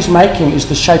shape that he's making is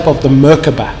the shape of the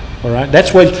Merkaba. All right,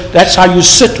 that's how you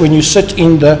sit when you sit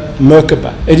in the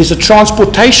Merkaba. It is a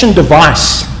transportation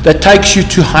device that takes you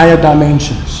to higher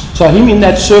dimensions. So him in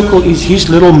that circle is his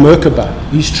little Merkaba,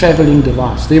 his traveling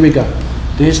device. There we go.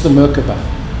 There's the Merkaba.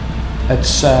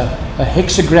 It's a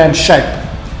hexagram shape,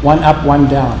 one up, one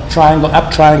down, triangle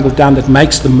up, triangle down, that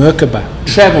makes the Merkaba.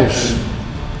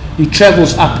 He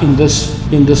travels up in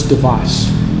this device,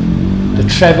 the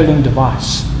traveling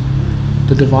device,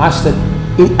 the device that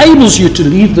enables you to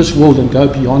leave this world and go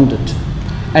beyond it.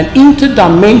 An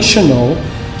interdimensional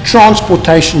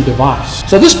transportation device.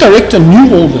 So this director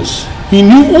knew all this. He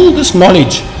knew all this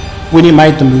knowledge when he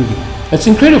made the movie. It's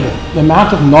incredible the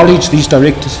amount of knowledge these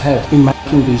directors have in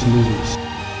making these movies.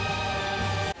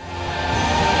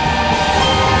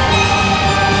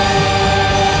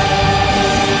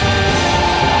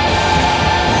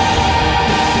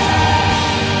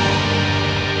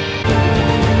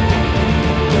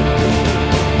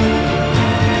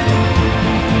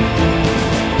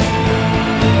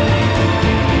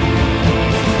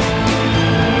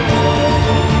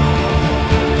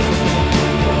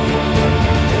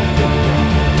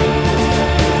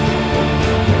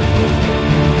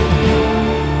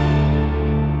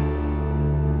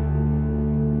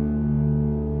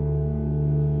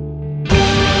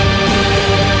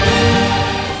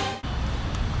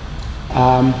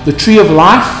 The tree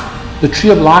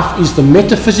of life is the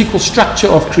metaphysical structure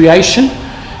of creation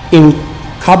in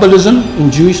Kabbalism,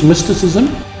 in Jewish mysticism.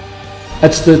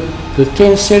 It's the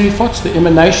 10 seraphims, the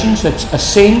emanations that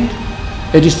ascend.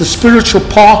 It is the spiritual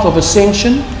path of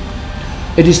ascension.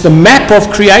 It is the map of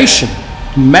creation,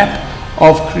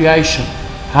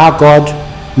 how God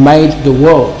made the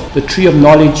world, the tree of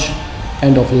knowledge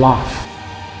and of life.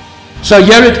 So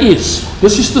here it is.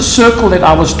 This is the circle that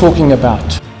I was talking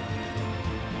about.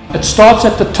 It starts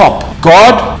at the top.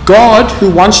 God who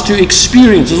wants to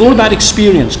experience, it's all about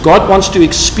experience. God wants to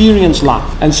experience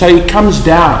life. And so he comes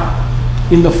down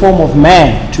in the form of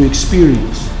man to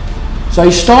experience. So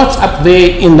he starts up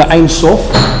there in the Ein Sof,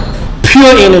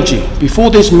 pure energy. Before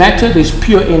there's matter, there's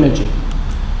pure energy.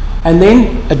 And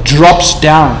then it drops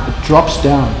down. It drops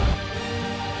down.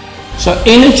 So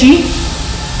energy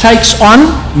takes on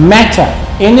matter.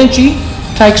 Energy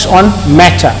takes on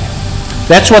matter.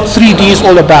 That's what 3D is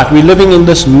all about. We're living in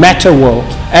this matter world.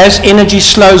 As energy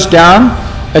slows down,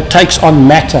 it takes on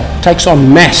matter, takes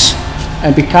on mass,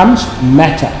 and becomes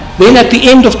matter. Then at the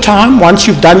end of time, once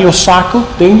you've done your cycle,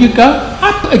 then you go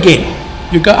up again.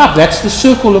 You go up. That's the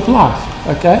circle of life.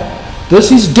 Okay?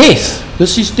 This is death.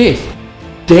 This is death.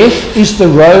 Death is the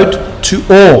road to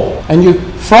all. And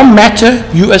from matter,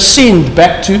 you ascend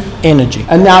back to energy.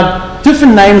 And now,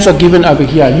 different names are given over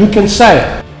here. You can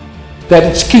say that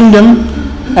it's kingdom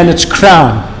and its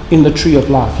crown in the tree of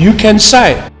life. You can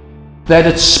say that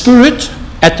it's spirit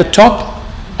at the top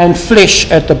and flesh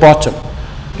at the bottom.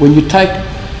 When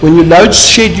you load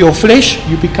shed your flesh,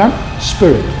 you become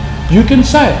spirit. You can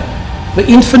say the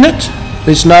infinite,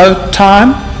 there's no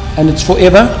time and it's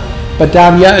forever, but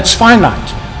down here it's finite.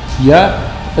 Here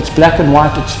it's black and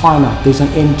white, it's finite, there's an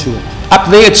end to it. Up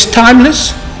there it's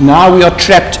timeless, now we are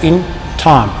trapped in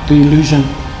time, the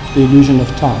illusion of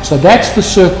time. So that's the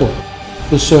circle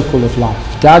of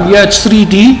life. Down here it's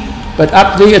 3D, but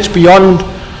up there it's beyond.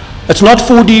 It's not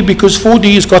 4D because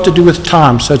 4D has got to do with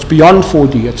time, so it's beyond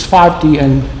 4D. It's 5D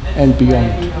and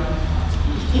beyond.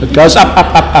 It goes up,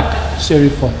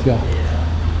 Seriforth, yeah.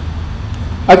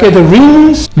 Okay, the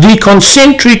rings, the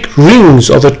concentric rings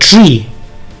of a tree,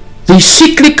 the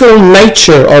cyclical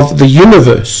nature of the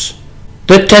universe,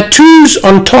 the tattoos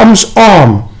on Tom's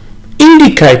arm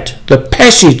indicate the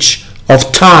passage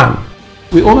of time.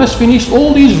 We almost finished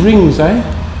all these rings,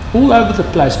 all over the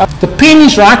place. The pen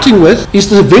he's writing with is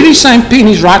the very same pen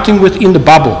he's writing with in the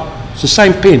bubble. It's the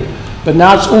same pen, but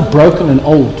now it's all broken and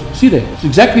old. See there? It's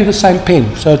exactly the same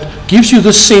pen. So it gives you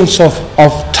this sense of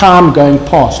time going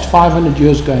past, 500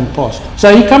 years going past.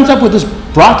 So he comes up with this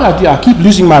bright idea. I keep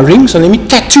losing my ring, so let me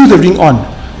tattoo the ring on,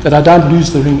 that I don't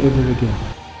lose the ring ever again.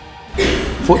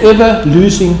 Forever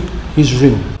losing his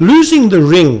ring. Losing the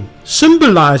ring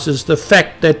symbolizes the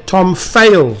fact that Tom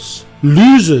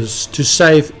loses to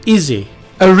save Izzy.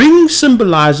 A ring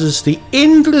symbolizes the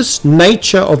endless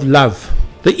nature of love.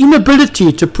 The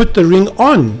inability to put the ring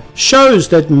on shows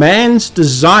that man's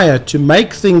desire to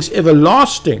make things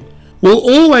everlasting will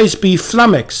always be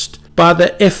flummoxed by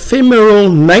the ephemeral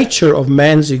nature of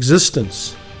man's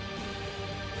existence.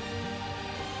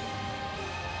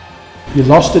 You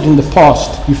lost it in the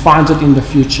past, you find it in the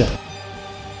future.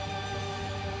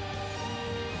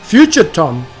 Future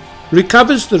Tom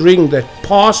recovers the ring that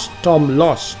past Tom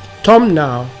lost. Tom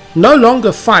now no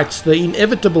longer fights the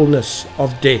inevitableness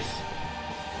of death.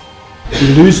 He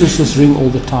loses this ring all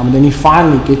the time, and then he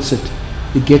finally gets it.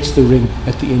 He gets the ring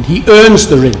at the end. He earns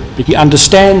the ring. He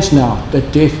understands now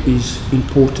that death is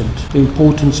important, the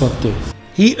importance of death.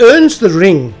 He earns the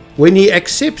ring when he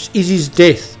accepts Izzy's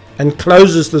death and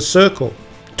closes the circle.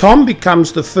 Tom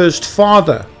becomes the first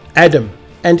father, Adam,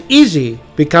 and Izzy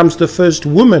becomes the first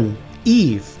woman,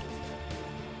 Eve.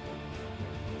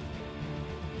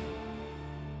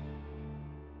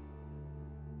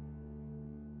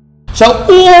 So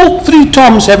all three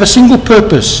Toms have a single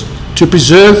purpose: to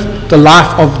preserve the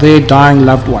life of their dying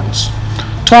loved ones.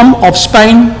 Tom of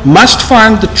Spain must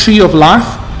find the tree of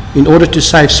life in order to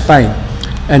save Spain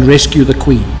and rescue the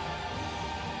Queen.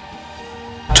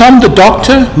 Tom the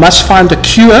doctor must find a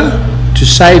cure to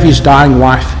save his dying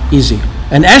wife, Izzy.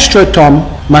 And Astro Tom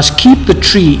must keep the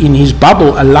tree in his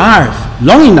bubble alive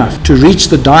long enough to reach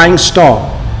the dying star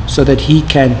so that he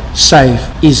can save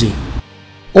Izzy.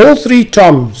 All three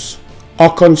Toms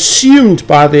are consumed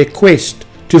by their quest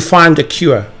to find a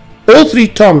cure. All three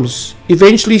Toms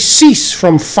eventually cease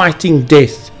from fighting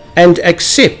death and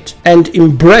accept and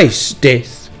embrace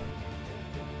death.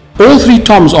 All three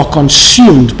Toms are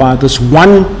consumed by this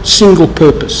one single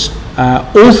purpose.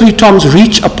 All three Toms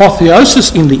reach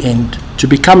apotheosis in the end to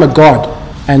become a god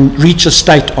and reach a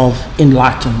state of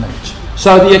enlightenment.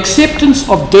 So the acceptance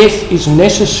of death is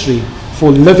necessary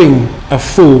for living a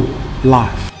full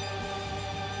life.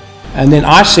 And then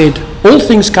I said, all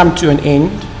things come to an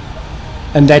end,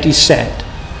 and that is sad.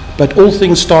 But all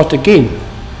things start again,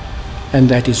 and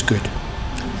that is good.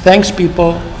 Thanks,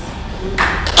 people.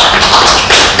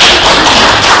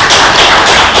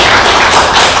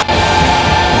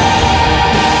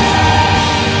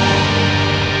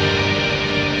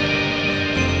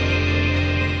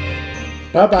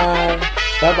 Bye-bye.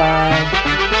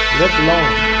 Bye-bye. Live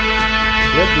long.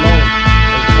 Live long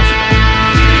and prosper.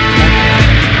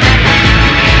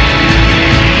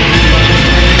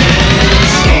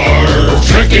 Star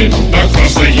trekking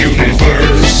across the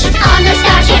universe. On the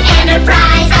Starship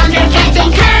Enterprise under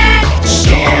Captain Kirk.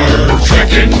 Star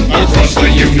trekking across the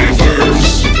universe.